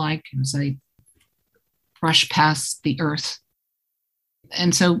look like as they brush past the Earth.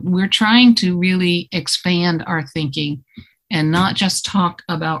 And so we're trying to really expand our thinking and not just talk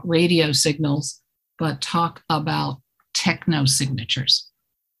about radio signals, but talk about technosignatures.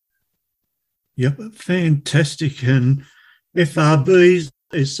 Yep, fantastic. And FRBs,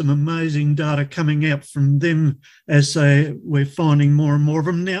 there's some amazing data coming out from them as we're finding more and more of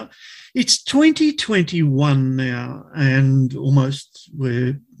them. Now, it's 2021 now, and almost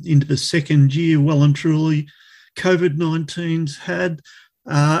we're into the second year, well and truly. COVID-19's had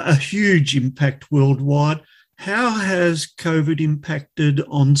a huge impact worldwide. How has COVID impacted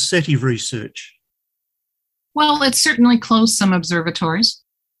on SETI research? Well, it's certainly closed some observatories,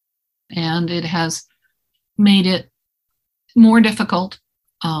 and it has made it more difficult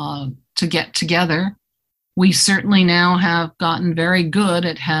to get together. We certainly now have gotten very good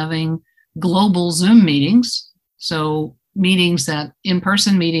at having global Zoom meetings. So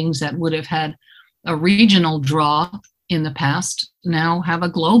in-person meetings that would have had a regional draw in the past now have a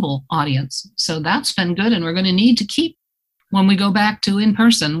global audience. So that's been good, and we're going to need to keep, when we go back to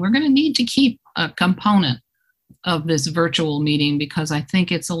in-person, we're going to need to keep a component of this virtual meeting, because I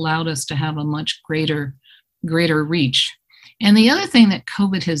think it's allowed us to have a much greater reach. And the other thing that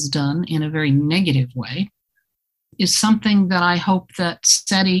COVID has done in a very negative way is something that I hope that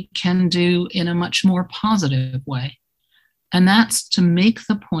SETI can do in a much more positive way. And that's to make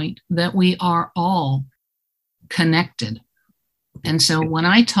the point that we are all connected. And so when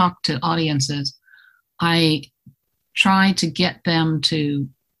I talk to audiences, I try to get them to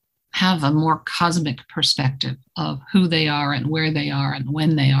have a more cosmic perspective of who they are and where they are and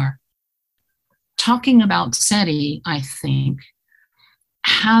when they are. Talking about SETI, I think,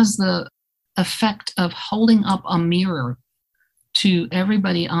 has the effect of holding up a mirror to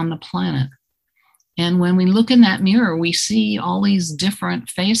everybody on the planet. And when we look in that mirror, we see all these different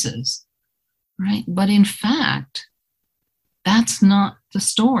faces, right? But in fact, that's not the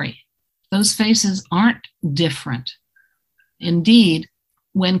story. Those faces aren't different. Indeed,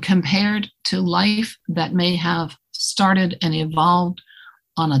 when compared to life that may have started and evolved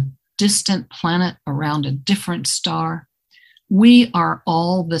on a distant planet around a different star, we are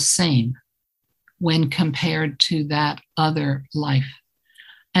all the same when compared to that other life.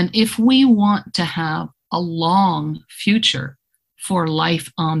 And if we want to have a long future for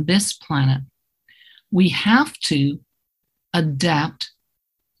life on this planet, we have to adapt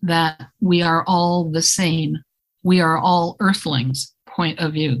that we are all the same. We are all Earthlings point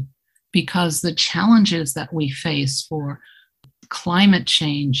of view, because the challenges that we face for climate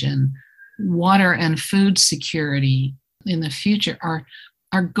change and water and food security in the future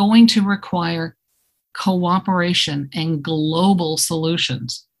are going to require cooperation and global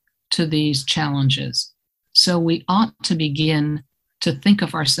solutions to these challenges. So we ought to begin to think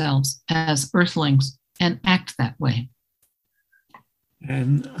of ourselves as Earthlings and act that way.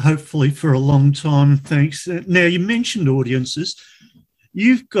 And hopefully for a long time, thanks. Now, you mentioned audiences.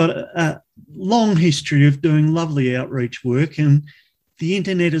 You've got a long history of doing lovely outreach work, and the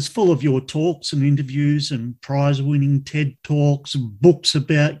internet is full of your talks and interviews and prize-winning TED Talks, books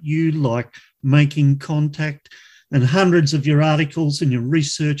about you like Making Contact, and hundreds of your articles and your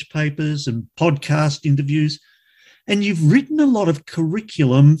research papers and podcast interviews. And you've written a lot of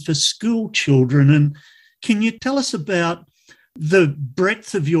curriculum for school children. And can you tell us about the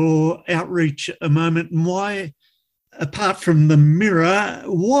breadth of your outreach at the moment, and why, apart from the mirror,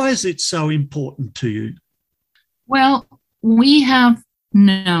 why is it so important to you? Well, we have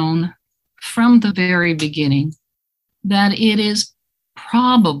known from the very beginning that it is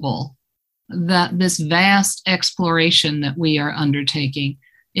probable that this vast exploration that we are undertaking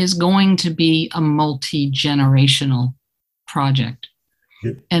is going to be a multi-generational project.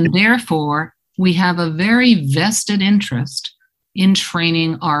 Yep. And therefore, we have a very vested interest in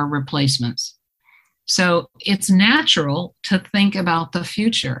training our replacements. So it's natural to think about the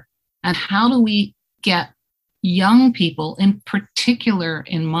future and how do we get young people, in particular,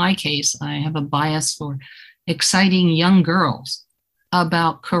 in my case, I have a bias for exciting young girls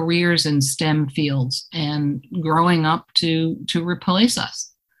about careers in STEM fields and growing up to replace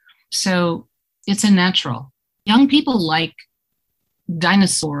us. So it's a natural. Young people like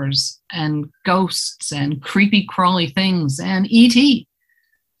dinosaurs and ghosts and creepy crawly things and ET.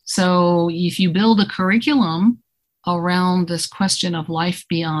 So if you build a curriculum around this question of life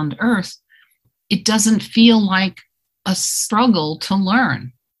beyond Earth, it doesn't feel like a struggle to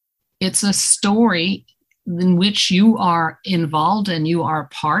learn. It's a story in which you are involved and you are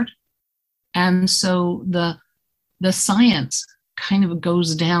part. And so the science kind of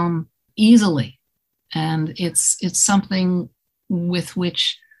goes down easily. And it's something with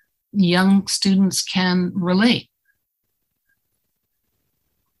which young students can relate.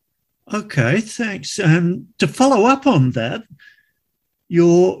 Okay, thanks. To follow up on that,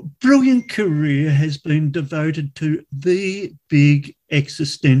 your brilliant career has been devoted to the big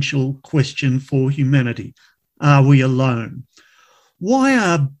existential question for humanity. Are we alone? Why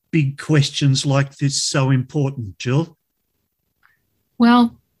are big questions like this so important, Jill?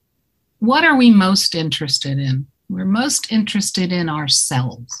 Well, what are we most interested in? We're most interested in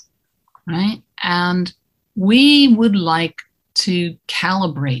ourselves, right? And we would like to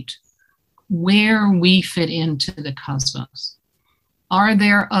calibrate where we fit into the cosmos. Are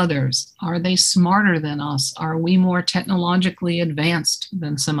there others? Are they smarter than us? Are we more technologically advanced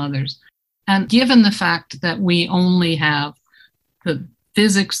than some others? And given the fact that we only have the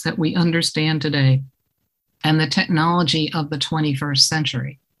physics that we understand today and the technology of the 21st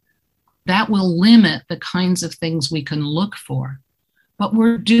century, that will limit the kinds of things we can look for. But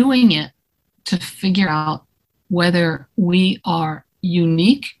we're doing it to figure out whether we are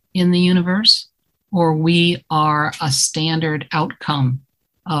unique in the universe or we are a standard outcome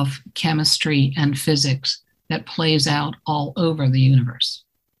of chemistry and physics that plays out all over the universe.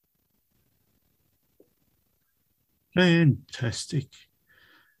 Fantastic.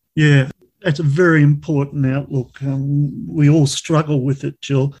 Yeah, that's a very important outlook. We all struggle with it,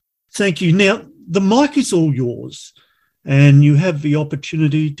 Jill. Thank you. Now, the mic is all yours, and you have the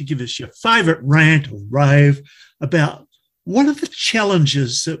opportunity to give us your favourite rant or rave about one of the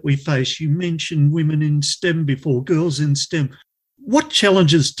challenges that we face. You mentioned women in STEM before, girls in STEM. What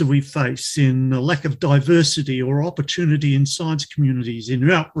challenges do we face in the lack of diversity or opportunity in science communities, in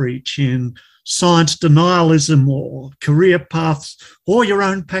outreach, in science denialism or career paths, or your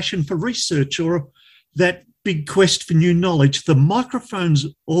own passion for research or that big quest for new knowledge? The microphone's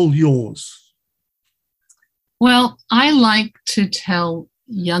all yours. Well, I like to tell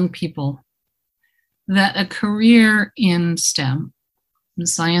young people that a career in STEM, in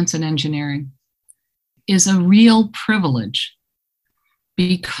science and engineering, is a real privilege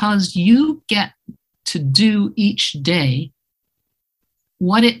because you get to do each day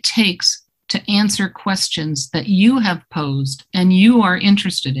what it takes to answer questions that you have posed and you are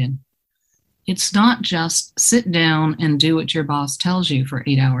interested in. It's not just sit down and do what your boss tells you for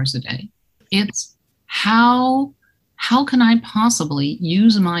 8 hours a day. It's how can I possibly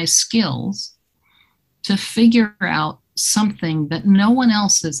use my skills to figure out something that no one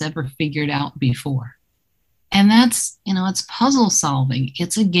else has ever figured out before. And that's, it's puzzle solving.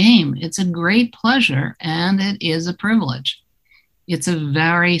 It's a game. It's a great pleasure, and it is a privilege. It's a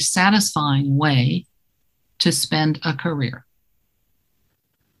very satisfying way to spend a career.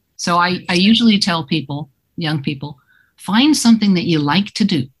 So I usually tell people, young people, find something that you like to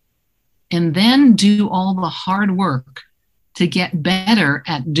do, and then do all the hard work to get better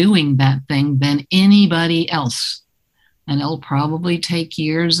at doing that thing than anybody else. And it'll probably take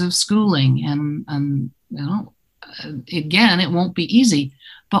years of schooling and again, it won't be easy.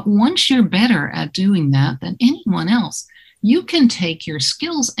 But once you're better at doing that than anyone else, you can take your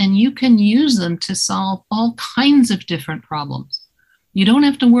skills and you can use them to solve all kinds of different problems. You don't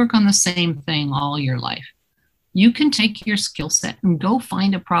have to work on the same thing all your life. You can take your skill set and go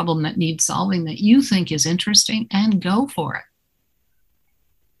find a problem that needs solving that you think is interesting and go for it.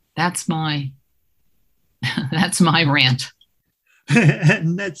 That's my rant.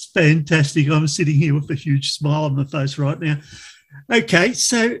 And that's fantastic. I'm sitting here with a huge smile on my face right now. Okay,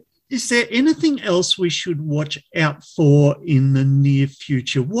 so is there anything else we should watch out for in the near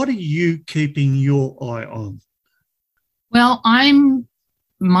future? What are you keeping your eye on? Well, I'm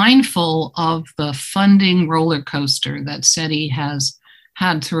mindful of the funding roller coaster that SETI has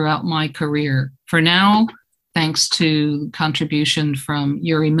had throughout my career. For now, thanks to contribution from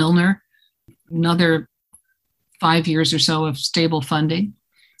Yuri Milner, another 5 years or so of stable funding.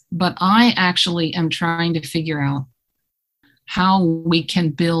 But I actually am trying to figure out how we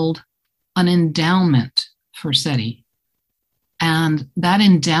can build an endowment for SETI. And that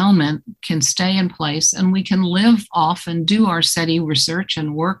endowment can stay in place and we can live off and do our SETI research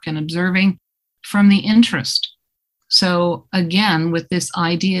and work and observing from the interest. So again, with this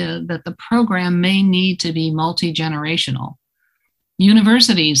idea that the program may need to be multi-generational,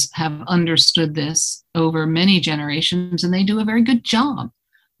 universities have understood this over many generations and they do a very good job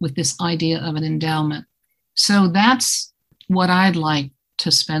with this idea of an endowment. So that's what I'd like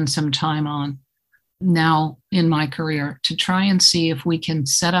to spend some time on now in my career, to try and see if we can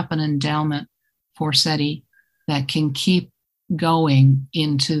set up an endowment for SETI that can keep going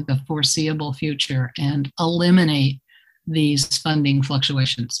into the foreseeable future and eliminate these funding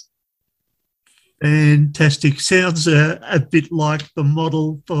fluctuations. Fantastic. Sounds a bit like the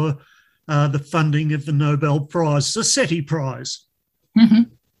model for the funding of the Nobel Prize, the SETI Prize. Mm-hmm.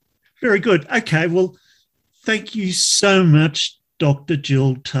 Very good. Okay, well, thank you so much, Dr.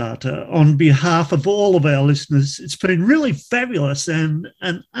 Jill Tarter. On behalf of all of our listeners, it's been really fabulous and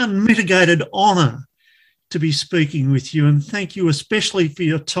an unmitigated honour to be speaking with you. And thank you especially for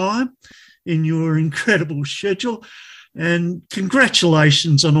your time in your incredible schedule. And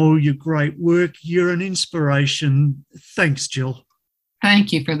congratulations on all your great work. You're an inspiration. Thanks, Jill.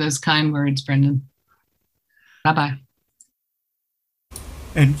 Thank you for those kind words, Brendan. Bye-bye.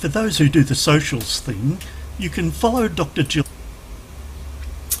 And for those who do the socials thing, you can follow Dr. Jill.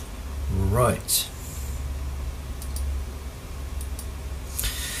 Right.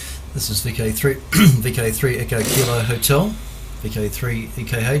 This is VK3 VK3 Echo Kilo Hotel, VK3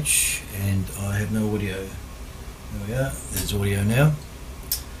 EKH, and I have no audio. There we are. There's audio now.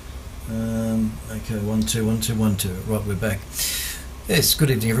 Okay, 1 2 1 2 1 2. Right, we're back. Yes, good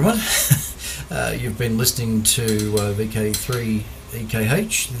evening, everyone. You've been listening to VK3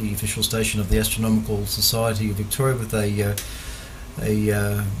 EKH, the official station of the Astronomical Society of Victoria, with a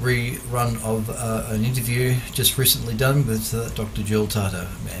rerun of an interview just recently done with Dr. Jill Tarter,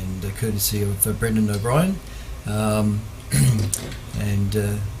 and courtesy of Brendan O'Brien, and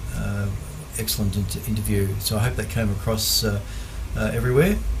excellent interview. So I hope that came across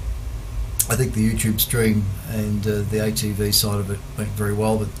everywhere. I think the YouTube stream and the ATV side of it went very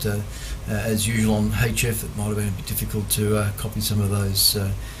well, but as usual on HF, it might have been a bit difficult to copy some of those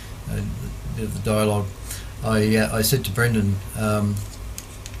bit of the dialogue. I said to Brendan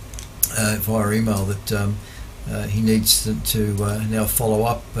via email that he needs to now follow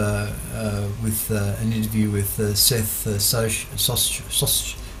up with an interview with Seth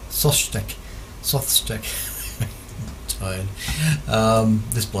Sostek. Tired.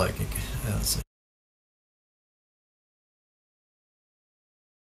 This bloke. Let's see.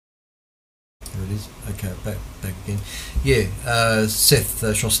 There it is. Okay, back again. Yeah, Seth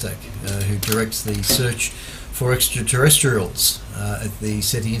Shostak, who directs the search for extraterrestrials at the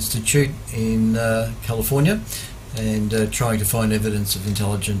SETI Institute in California, and trying to find evidence of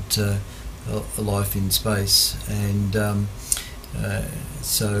intelligent life in space. And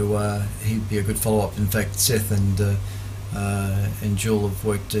so he'd be a good follow-up. In fact, Seth and Jill have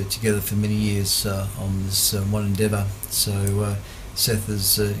worked together for many years on this one endeavour. So Seth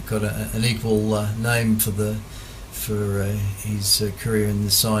has got an equal name for his career in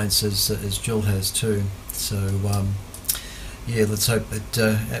the science as Jill has too. So yeah, let's hope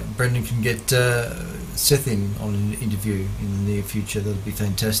that Brendan can get Seth in on an interview in the near future. That'll be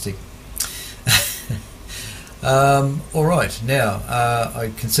fantastic. All right, now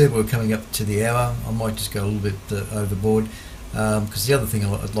I can see we're coming up to the hour. I might just go a little bit overboard, because the other thing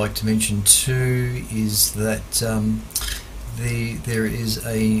I'd like to mention too is that there is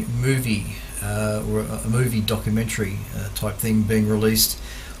a movie or a movie documentary type thing being released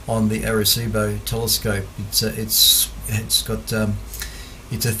on the Arecibo telescope. It's got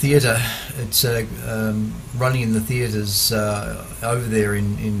it's a theatre. It's running in the theatres over there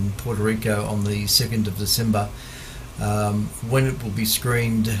in Puerto Rico on the 2nd of December. When it will be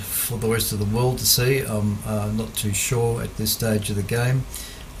screened for the rest of the world to see, I'm not too sure at this stage of the game.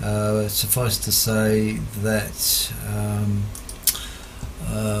 Suffice to say that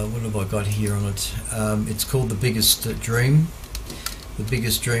what have I got here on it? It's called The Biggest Dream. The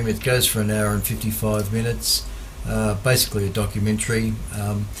Biggest Dream. It goes for 1 hour and 55 minutes. Basically a documentary.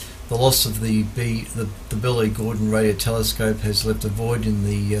 The loss of the Bill E. Gordon radio telescope has left a void in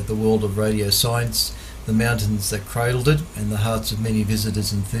the world of radio science, the mountains that cradled it, and the hearts of many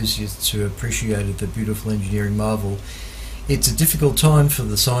visitors and enthusiasts who appreciated the beautiful engineering marvel. It's a difficult time for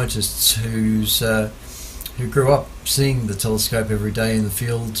the scientists who grew up seeing the telescope every day in the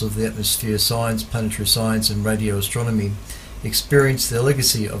fields of the atmosphere science, planetary science and radio astronomy, experienced the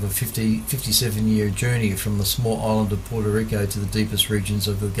legacy of a 57-year journey from the small island of Puerto Rico to the deepest regions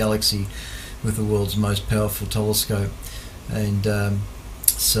of the galaxy with the world's most powerful telescope. And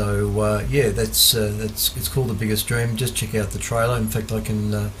yeah, that's it's called The Biggest Dream. Just check out the trailer. In fact, I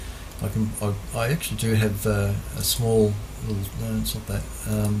actually do have a small little. No, it's not that.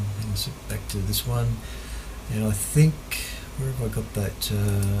 Let's get back to this one, and I think where have I got that?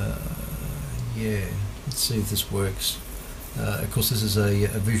 Yeah, let's see if this works. Of course, this is a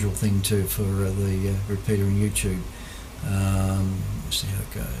visual thing too for the repeater in YouTube. Let's see how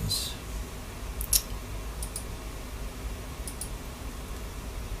it goes.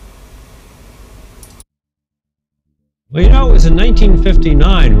 Well, you know, it was in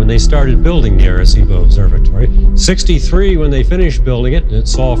 1959 when they started building the Arecibo Observatory, 63 when they finished building it, and it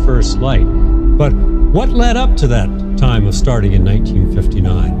saw first light. But what led up to that time of starting in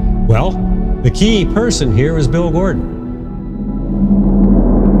 1959? Well, the key person here was Bill Gordon.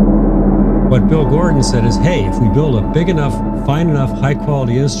 What Bill Gordon said is, hey, if we build a big enough, fine enough,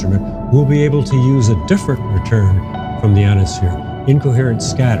 high-quality instrument, we'll be able to use a different return from the ionosphere, incoherent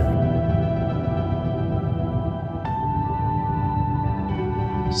scatter.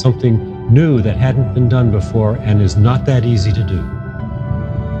 Something new that hadn't been done before and is not that easy to do.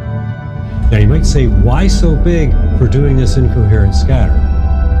 Now you might say, why so big for doing this incoherent scatter?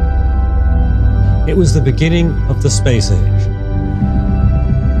 It was the beginning of the space age.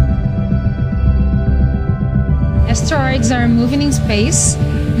 Asteroids are moving in space,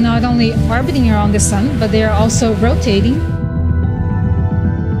 not only orbiting around the sun, but they are also rotating.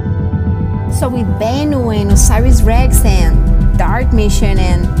 So with Bennu and OSIRIS-REx and DART mission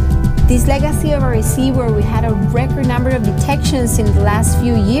and this legacy of Arecibo, we had a record number of detections in the last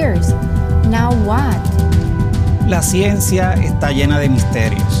few years. Now what? La ciencia está llena de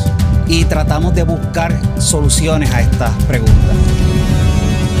misterios y tratamos de buscar soluciones a estas preguntas.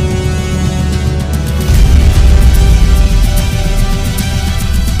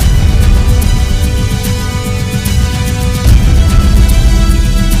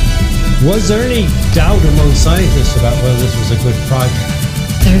 Was there any doubt among scientists about whether this was a good project?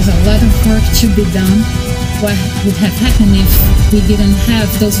 There's a lot of work to be done. What would have happened if we didn't have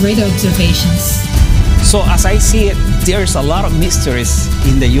those radar observations? So as I see it, there's a lot of mysteries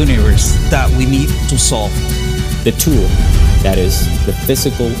in the universe that we need to solve. The tool, that is, the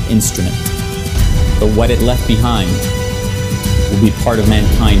physical instrument, but what it left behind will be part of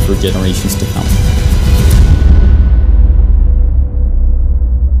mankind for generations to come.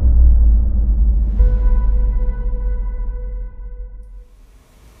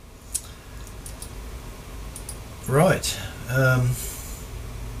 Right. Got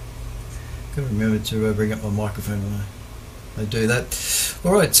to remember to bring up my microphone when I do that.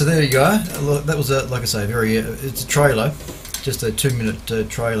 All right, so there you go. That was like I say, it's a trailer, just a 2-minute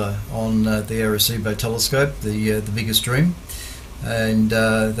trailer on the Arecibo telescope, the Biggest Dream, and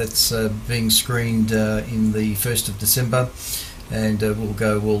that's being screened in the 1st of December, and will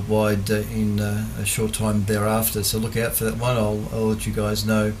go worldwide in a short time thereafter. So look out for that one. I'll let you guys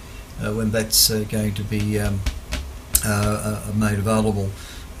know when that's going to be made available.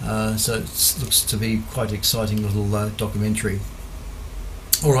 So it looks to be quite an exciting little documentary.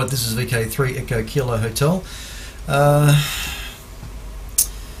 Alright, this is VK3 Echo Kilo Hotel.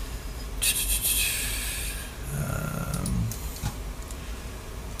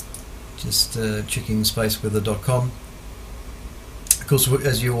 Just checking spaceweather.com. Of course,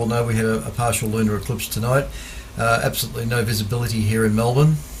 as you all know, we had a partial lunar eclipse tonight. Absolutely no visibility here in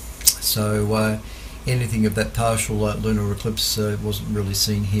Melbourne. So anything of that partial lunar eclipse wasn't really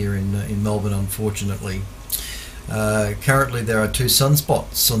seen here in Melbourne, unfortunately. Currently there are 2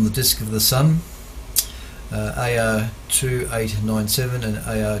 sunspots on the disk of the sun. AR2897 and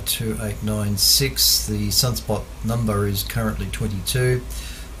AR2896. The sunspot number is currently 22.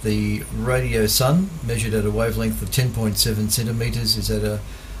 The radio sun, measured at a wavelength of 10.7 centimeters, is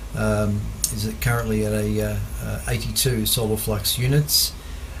currently at a 82 solar flux units.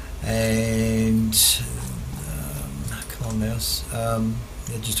 And come on, mouse.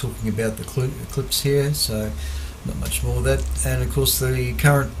 Just talking about the eclipse here, so not much more of that. And of course, the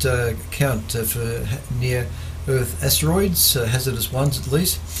current count for near Earth asteroids, hazardous ones at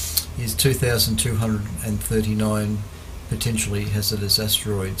least, is 2,239 potentially hazardous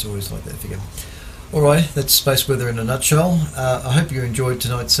asteroids. Always like that figure. Alright, that's space weather in a nutshell. I hope you enjoyed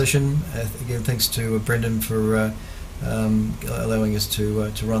tonight's session. Again, thanks to Brendan for allowing us to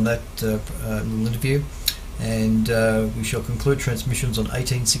run that little interview. And we shall conclude transmissions on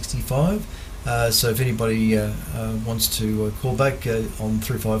 1865. So if anybody wants to call back on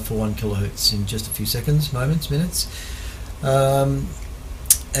 3541 kilohertz in just a few seconds, minutes.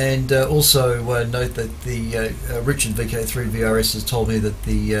 And also note that the Richard VK3 VRS has told me that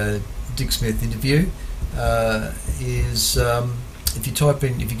the Dick Smith interview is, if you go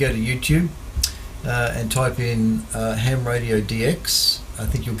to YouTube and type in Ham Radio DX, I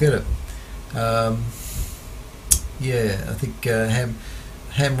think you'll get it. I think Ham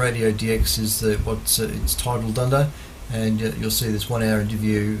Radio DX is what it's titled under, and you'll see this 1 hour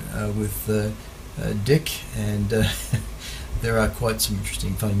interview with Dick, and there are quite some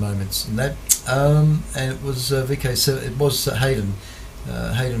interesting funny moments in that. And it was VK7. It was Hayden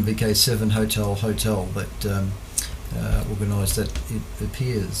VK7 Hotel that organised that, it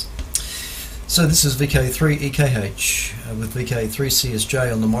appears. So this is VK3 EKH with VK3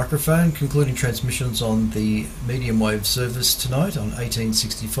 CSJ on the microphone, concluding transmissions on the medium wave service tonight on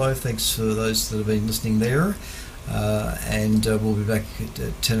 1865. Thanks for those that have been listening there. And we'll be back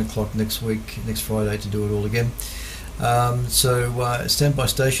at 10 o'clock next Friday, to do it all again. So standby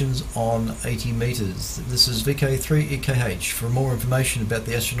stations on 80 metres. This is VK3 EKH. For more information about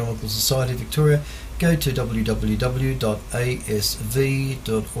the Astronomical Society of Victoria, go to www.asv.org.au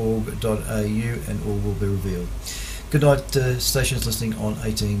and all will be revealed. Good night, stations listening on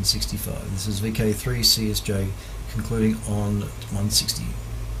 1865. This is VK3 CSJ, concluding on 160.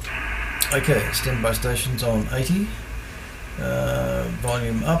 Okay, standby stations on 80.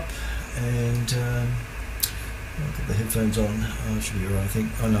 Volume up, and I'll get the headphones on. Should be alright, I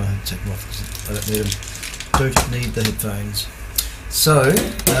think. Oh no, I have to take them off because I don't need them. Don't need the headphones. So,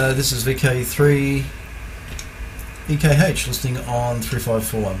 this is VK3 EKH, listening on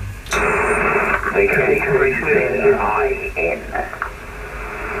 3541. VK3VIN.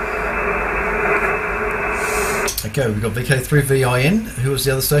 Okay, we've got VK3VIN. Who was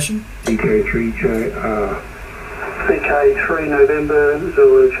the other station? VK3JR. VK3 November,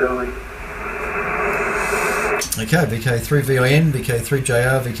 Zulu Charlie. Okay, VK3VIN,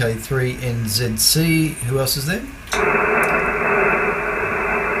 VK3JR, VK3NZC. Who else is there?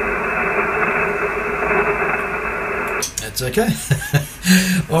 That's okay.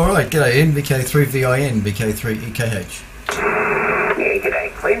 Alright, g'day Ian, VK3VIN, VK3EKH. Yeah,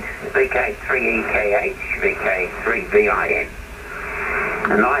 g'day Clint, VK3EKH, VK3VIN.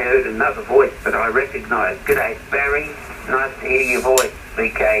 And I heard another voice that I recognised. G'day Barry, nice to hear your voice,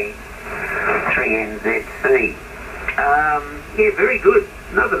 VK3NZC. Yeah, very good.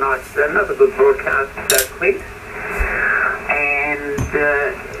 Another good broadcast, Clint. And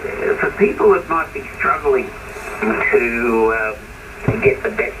for people that might be struggling to get the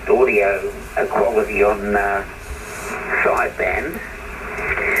best audio quality on sideband,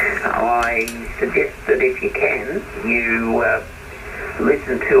 I suggest that if you can, you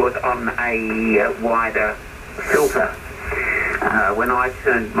listen to it on a wider filter. When I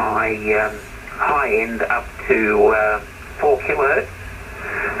turned my high end up to 4 kilohertz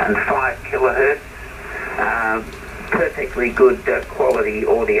and 5 kilohertz, perfectly good quality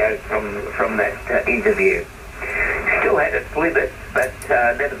audio from that interview. Still had its limits, but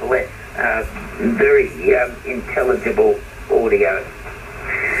nevertheless, very intelligible audio.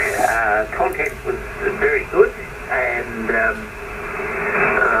 Content was very good, and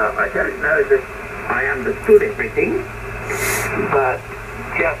I don't know that I understood everything, but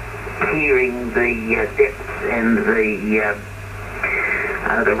just hearing the depth and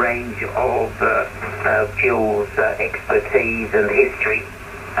the range of Jill's expertise and history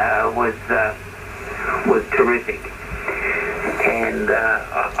was terrific. And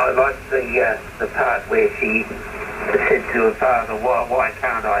I liked the part where she said to her father, why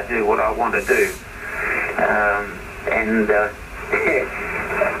can't I do what I want to do?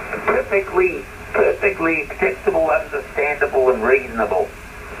 Perfectly acceptable, understandable and reasonable.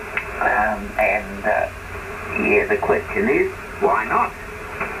 Yeah, the question is, why not?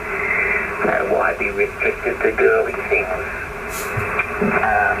 Why be restricted to girly things?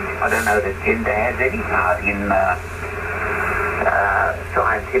 I don't know that gender has any part in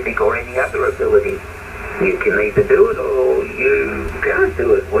scientific or any other ability. You can either do it or you can't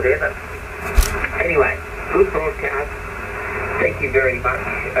do it, whatever. Anyway, good broadcast. Thank you very much.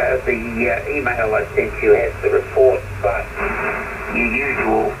 The email I sent you has the report, but your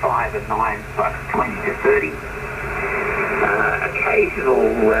usual 5 and 9 plus 20 to 30. Occasional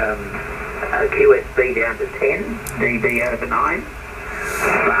QSB down to 10, dB over 9,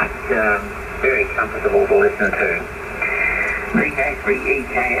 but very comfortable to listen to.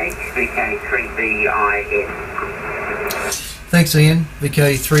 VK3EKH, VK3VIN. Thanks, Ian.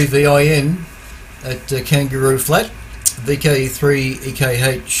 VK3VIN at Kangaroo Flat.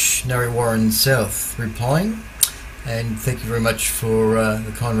 VK3EKH, Narre Warren South, replying. And thank you very much for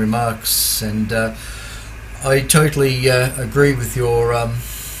the kind remarks. And I totally agree with your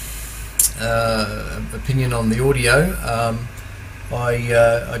opinion on the audio.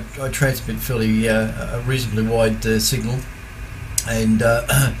 I transmit fairly a reasonably wide signal, and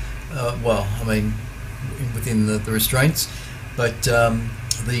well, I mean, within the restraints. But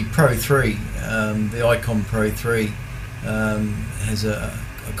the Pro 3, the Icon Pro 3, has a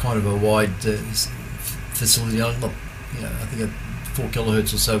kind of a wide facility on it. Not, you know, I think at 4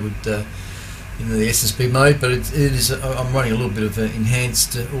 kilohertz or so would in the SSB mode, but it is. I'm running a little bit of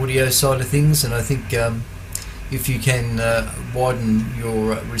enhanced audio side of things, and I think if you can widen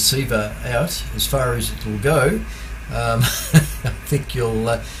your receiver out as far as it will go, I think you'll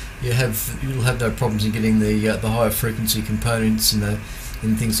have no problems in getting the higher frequency components and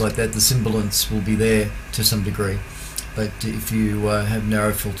things like that. The sibilance will be there to some degree, but if you have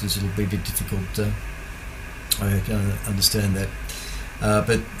narrow filters, it'll be a bit difficult. I can understand that.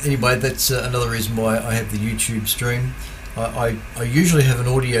 But anyway, that's another reason why I have the YouTube stream. I usually have an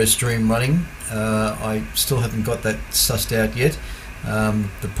audio stream running. I still haven't got that sussed out yet,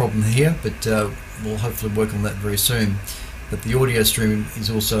 the problem here, but we'll hopefully work on that very soon. But the audio stream is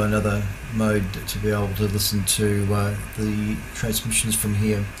also another mode to be able to listen to the transmissions from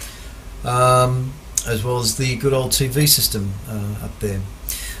here, as well as the good old TV system up there.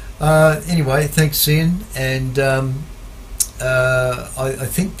 Anyway, thanks, Ian, and I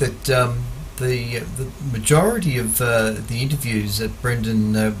think that the majority of the interviews that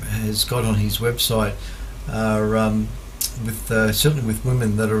Brendan has got on his website are with certainly with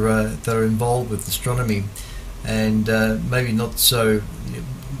women that are involved with astronomy, and maybe not so,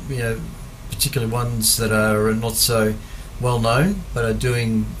 you know, particularly ones that are not so well known, but are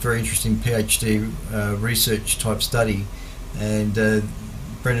doing very interesting PhD research type study, and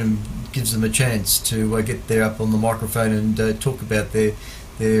Brendan gives them a chance to get there up on the microphone and talk about their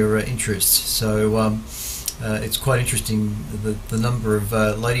interests. So it's quite interesting the number of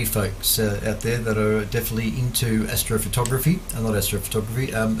lady folks out there that are definitely into astrophotography, not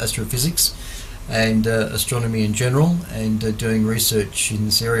astrophotography, astrophysics, and astronomy in general, and doing research in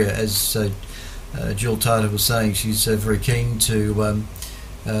this area. As Jill Tarter was saying, she's very keen to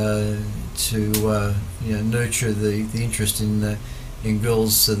you know, nurture the interest in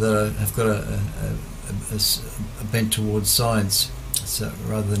girls that have got a bent towards science, so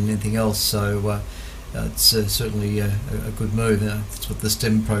rather than anything else. So it's certainly a good move. That's what the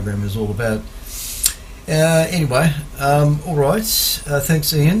STEM program is all about. Anyway, all right.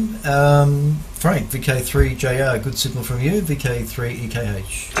 Thanks, Ian. Frank, VK3JR, good signal from you.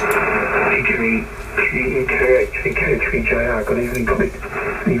 VK3EKH. VK3EKH, VK3JR. Good evening, Click,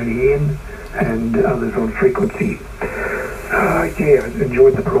 Stephen, Ian, and others on frequency. Yeah, I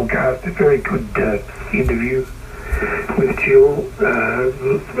enjoyed the broadcast. A very good interview with Jill.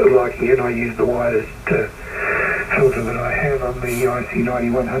 Like Ian, I use the widest filter that I have on the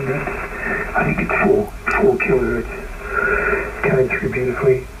IC9100. I think it's 4 kilohertz. Came through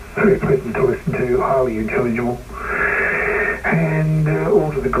beautifully. Very pleasant to listen to, highly intelligible, and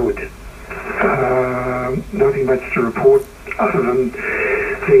all to the good. Nothing much to report other than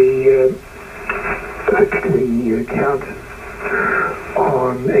the count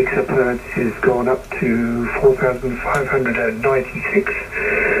on exoplanets has gone up to 4,596,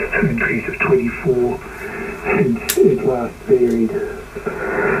 an increase of 24 since it last varied.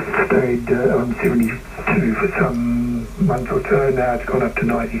 Stayed on 72 for some month or so. Now it's gone up to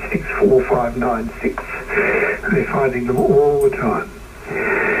 96, 4596. They're finding them all the time.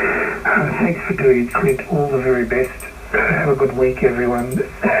 Thanks for doing it, Clint. All the very best. Have a good week, everyone,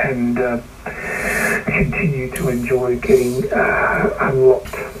 and continue to enjoy getting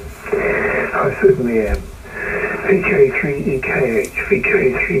unlocked. I certainly am. VK3EKH,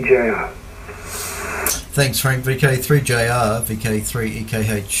 VK3JR. Thanks, Frank. VK3JR,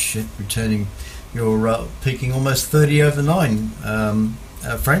 VK3EKH, returning your peaking almost 30 over 9.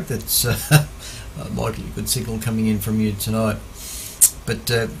 Frank, that's might be a good signal coming in from you tonight. But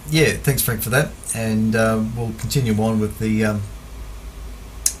yeah, thanks, Frank, for that. And we'll continue on with the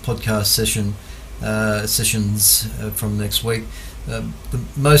podcast sessions from next week.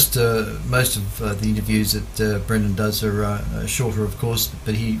 Most of the interviews that Brendan does are shorter, of course,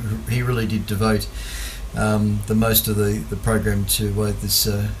 but he really did devote the most of the program to this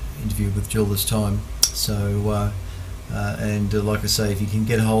interview with Jill this time. So and like I say, if you can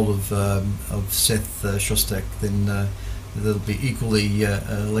get hold of Seth Shostak, then that'll be equally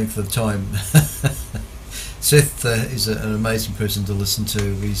a length of time. Seth is an amazing person to listen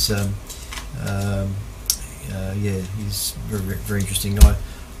to. He's he's very, very interesting. I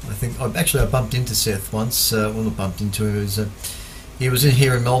think I bumped into Seth once. Well, not bumped into him. He was in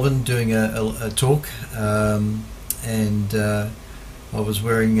here in Melbourne doing a talk, and I was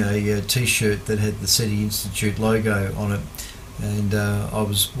wearing a T-shirt that had the SETI Institute logo on it, and I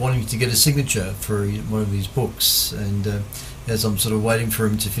was wanting to get a signature for one of his books, and as I'm sort of waiting for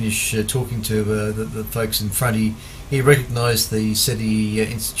him to finish talking to the folks in front, he recognised the SETI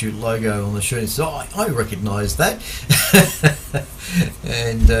Institute logo on the shirt and said, "Oh, I recognise that."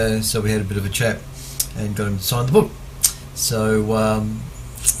 And so we had a bit of a chat and got him to sign the book. So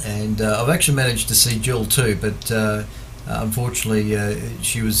I've actually managed to see Jill too, but unfortunately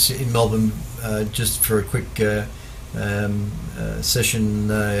she was in Melbourne just for a quick session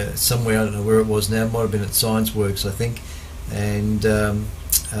somewhere. I don't know where it was now. It might have been at Science Works, I think. And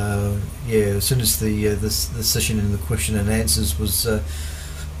yeah, as soon as the session and the question and answers was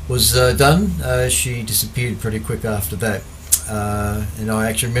done, she disappeared pretty quick after that. And I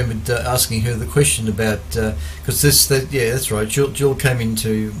actually remembered asking her the question about because that's right. Jill came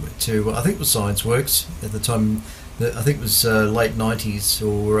into I think it was Science Works at the time. I think it was late 90s,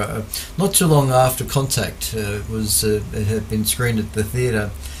 or not too long after Contact it had been screened at the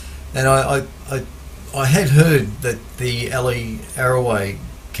theatre, and I had heard that the Ali Arroway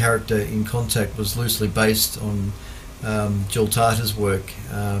character in Contact was loosely based on Jill Tarter's work,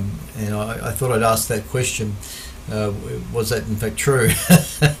 and I thought I'd ask that question. Was that in fact true?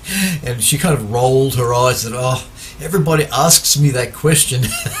 And she kind of rolled her eyes and, "Oh, everybody asks me that question."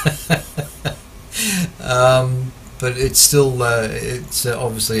 But it's still, it's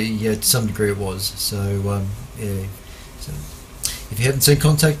obviously, yeah, to some degree it was. So, yeah. So, if you haven't seen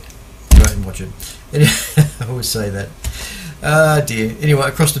Contact, go ahead and watch it. Anyway, I always say that. Dear. Anyway,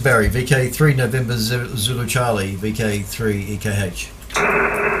 across to Barry, VK3 November Zulu Charlie, VK3 EKH.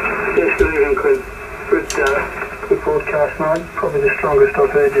 Yes, good evening, Clint. Good broadcast, mate. Probably the strongest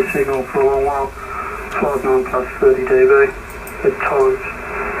I've heard your signal for a long while. 59 plus 30 dB at times.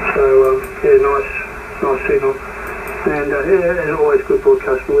 So, yeah, nice signal. And yeah, as always, good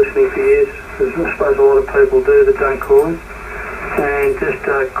broadcast. Been listening for years, as I suppose a lot of people do that don't call in. And just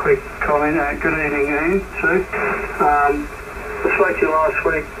a quick comment. Good evening, Ian, Sue. I spoke to you last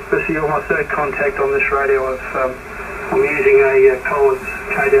week. This is my third contact on this radio. I'm using a Collins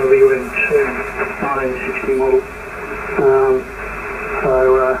KWM2 1960 model.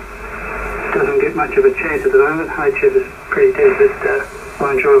 So doesn't get much of a chance at the moment. HF is pretty dead, but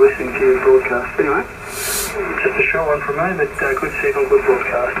I enjoy listening to your broadcast. Anyway, just a short one from me, but good signal, good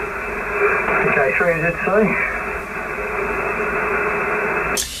broadcast. Okay, 3NZC.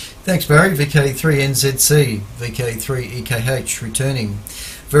 Thanks, Barry. VK3NZC, VK3EKH returning.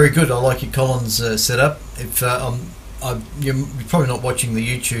 Very good. I like your Collins setup. If you're probably not watching the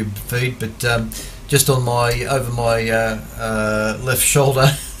YouTube feed, but just on over my left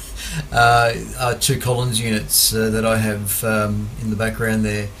shoulder are two Collins units that I have in the background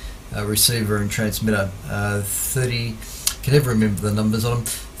there, receiver and transmitter. 30, can never remember the numbers on them.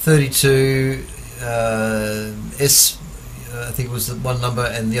 32 S, I think it was the one number,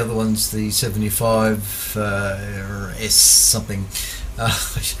 and the other one's the 75 S something.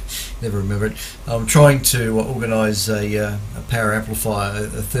 Never remember it. I'm trying to organise a power amplifier,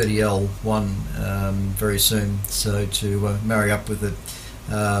 a 30L1, very soon, so to marry up with it.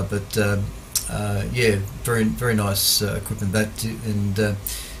 Yeah, very very nice equipment that, and it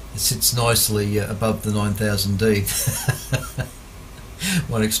sits nicely above the 9000D.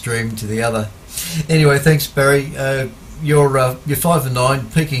 One extreme to the other. Anyway, thanks, Barry. You're 5 and 9,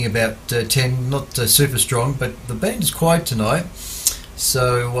 peaking about 10. Not super strong, but the band is quiet tonight.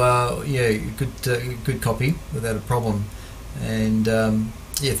 So yeah, good copy without a problem. And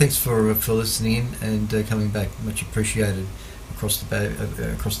yeah, thanks for listening in and coming back. Much appreciated across the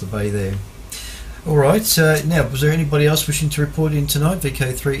bay there. All right. Now, was there anybody else wishing to report in tonight?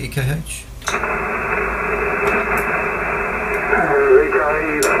 VK3 EKH.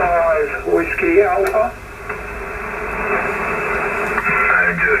 Whiskey Alpha.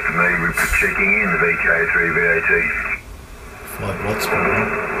 And just me, we're checking in, VK3VAT. 5 watts per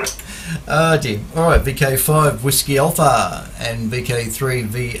minute. Dear. Alright, VK5 Whiskey Alpha and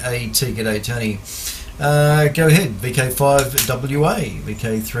VK3VAT. G'day, Tony. Go ahead, VK5WA,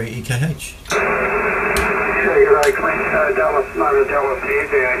 VK3EKH. G'day, Clint. Dallas, Mother Dallas here,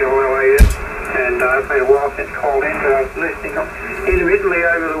 VAWAS. And it's been a while since called in, but I was listening intermittently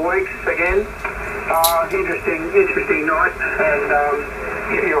over the weeks again. Interesting night, and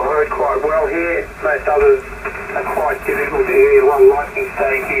you're heard quite well here. Most others are quite difficult to hear. One lightning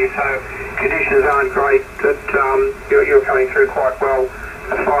staying here, so conditions aren't great, but you're coming through quite well.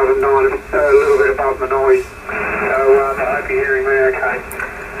 5 and 9, a little bit above the noise. So I hope you're hearing me okay.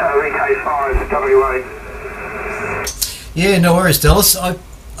 VK5 WA. Yeah, no worries, Dallas. I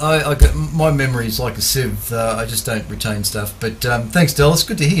got, my memory is like a sieve. I just don't retain stuff. But thanks, Dallas.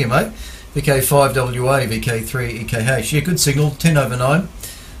 Good to hear you, mate. VK5WA, VK3EKH. Yeah, good signal. 10 over 9.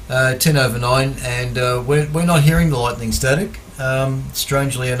 10 over 9, and we're not hearing the lightning static.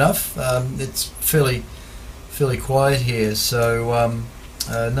 Strangely enough, it's fairly quiet here. So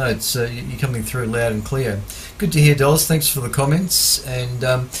no, it's you're coming through loud and clear. Good to hear, Dallas. Thanks for the comments. And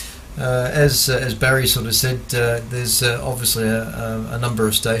as Barry sort of said, there's obviously a number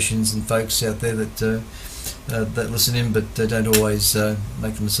of stations and folks out there that listen in, but don't always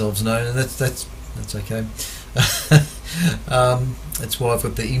make themselves known, and that's okay. That's why I've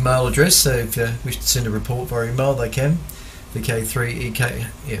got the email address. So if you wish to send a report via email, they can.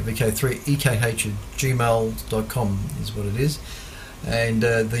 VK3EKH@gmail.com is what it is. And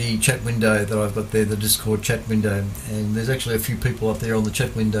the chat window that I've got there, the Discord chat window, and there's actually a few people up there on the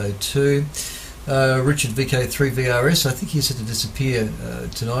chat window too. Richard VK3VRS, I think he's had to disappear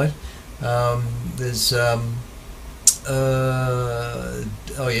tonight. There's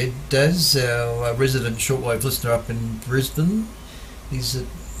oh yeah, Daz, our resident shortwave listener up in Brisbane. He's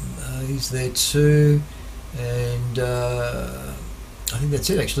there too, and I think that's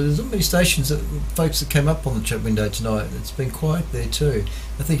it. Actually, there's not many stations folks that came up on the chat window tonight. It's been quiet there too.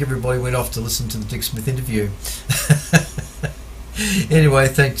 I think everybody went off to listen to the Dick Smith interview. Anyway,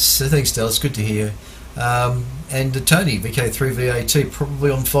 thanks Dallas. Good to hear. And Tony, VK3VAT,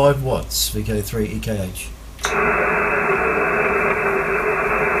 probably on 5 watts. VK3EKH.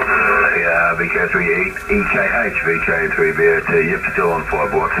 VK3EKH, VK3VAT. Yep, still on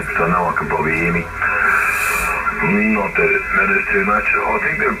 5 watts. So no one can probably hear me. Not that it matters too much. I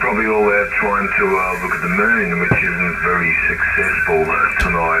think they're probably all out trying to look at the moon, which isn't very successful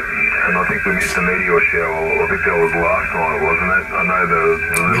tonight. And I think we missed the meteor show. I think that was last night, wasn't it? I know the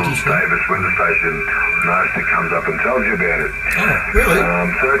little Davis weather station Nasty comes up and tells you about it. Oh, really?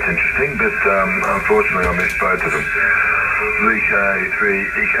 So it's interesting, but unfortunately I missed both of them.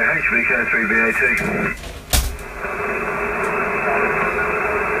 VK3EKH, VK3VAT.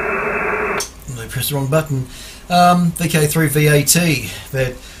 I pressed the wrong button. VK3VAT,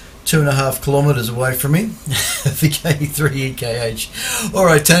 about 2.5 kilometres away from me. VK3EKH.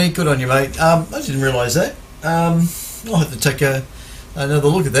 Alright, Tony, good on you, mate. I didn't realise that. I'll have to take another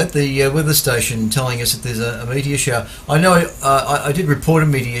look at that. The weather station telling us that there's a meteor shower. I know I did report a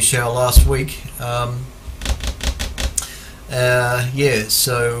meteor shower last week. Yeah,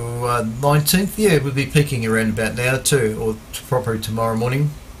 so 19th, yeah, we'll be peaking around about now too, or probably tomorrow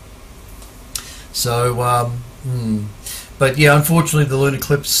morning. So, but yeah, unfortunately, the lunar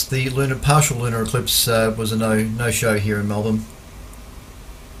eclipse, the partial lunar eclipse, was a no show here in Melbourne.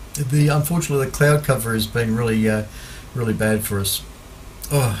 Unfortunately, the cloud cover has been really bad for us.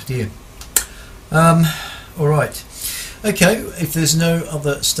 Oh dear. All right. Okay. If there's no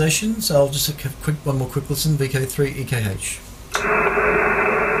other stations, I'll just have one more quick listen. VK3EKH.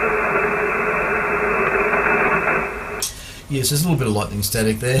 Yes, there's a little bit of lightning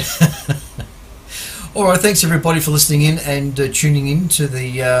static there. Alright, thanks everybody for listening in and tuning in to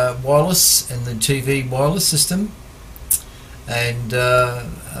the wireless and the TV wireless system. And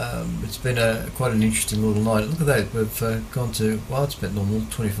it's been quite an interesting little night. Look at that, we've gone to, well, it's about normal,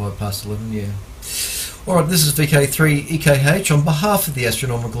 25 past 11, yeah. Alright, this is VK3EKH. On behalf of the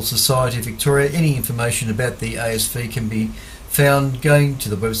Astronomical Society of Victoria, any information about the ASV can be found going to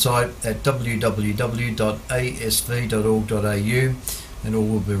the website at www.asv.org.au, and all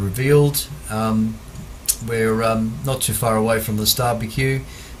will be revealed. We're not too far away from the Starbecue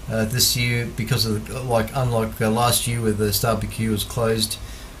this year, because of unlike last year where the Starbecue was closed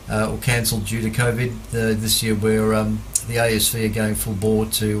or cancelled due to COVID. This year we're the ASV are going full bore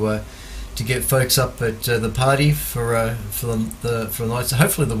to get folks up at the party for the night. So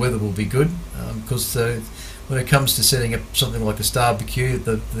hopefully the weather will be good, because when it comes to setting up something like a barbecue,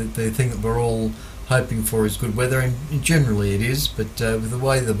 the thing that we're all hoping for is good weather, and generally it is. But with the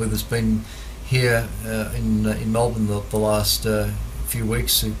way the weather's been here in Melbourne the last few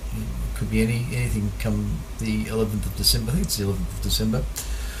weeks, it could be anything come the 11th of December. I think it's the 11th of December.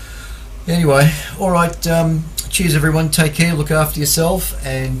 Anyway, all right. Cheers, everyone. Take care. Look after yourself,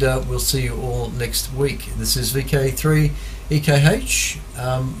 and we'll see you all next week. This is VK3 EKH.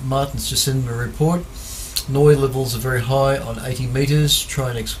 Martin's just sent me a report. Noise levels are very high on 80 meters.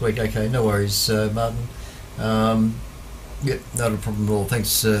 Try next week. Okay, no worries, Martin. Yep, not a problem at all.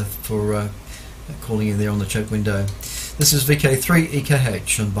 Thanks for calling in there on the chat window. This is VK3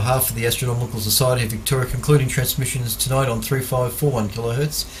 EKH on behalf of the Astronomical Society of Victoria, concluding transmissions tonight on 3541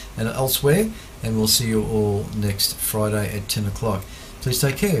 kHz and elsewhere, and we'll see you all next Friday at 10 o'clock. Please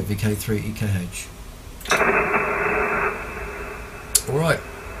take care. VK3 EKH. Alright,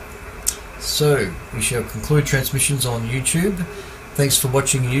 so we shall conclude transmissions on YouTube. Thanks for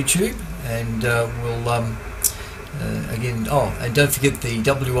watching YouTube, and we'll again, and don't forget the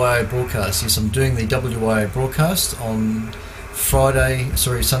WIA broadcast. Yes, I'm doing the WIA broadcast on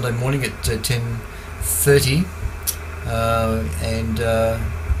Sunday morning at 10:30, and I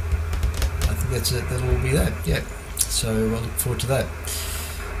think that's it. That'll be that. Yeah. So I look forward to that.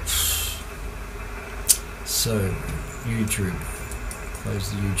 So YouTube, close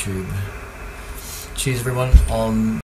the YouTube. Cheers, everyone. On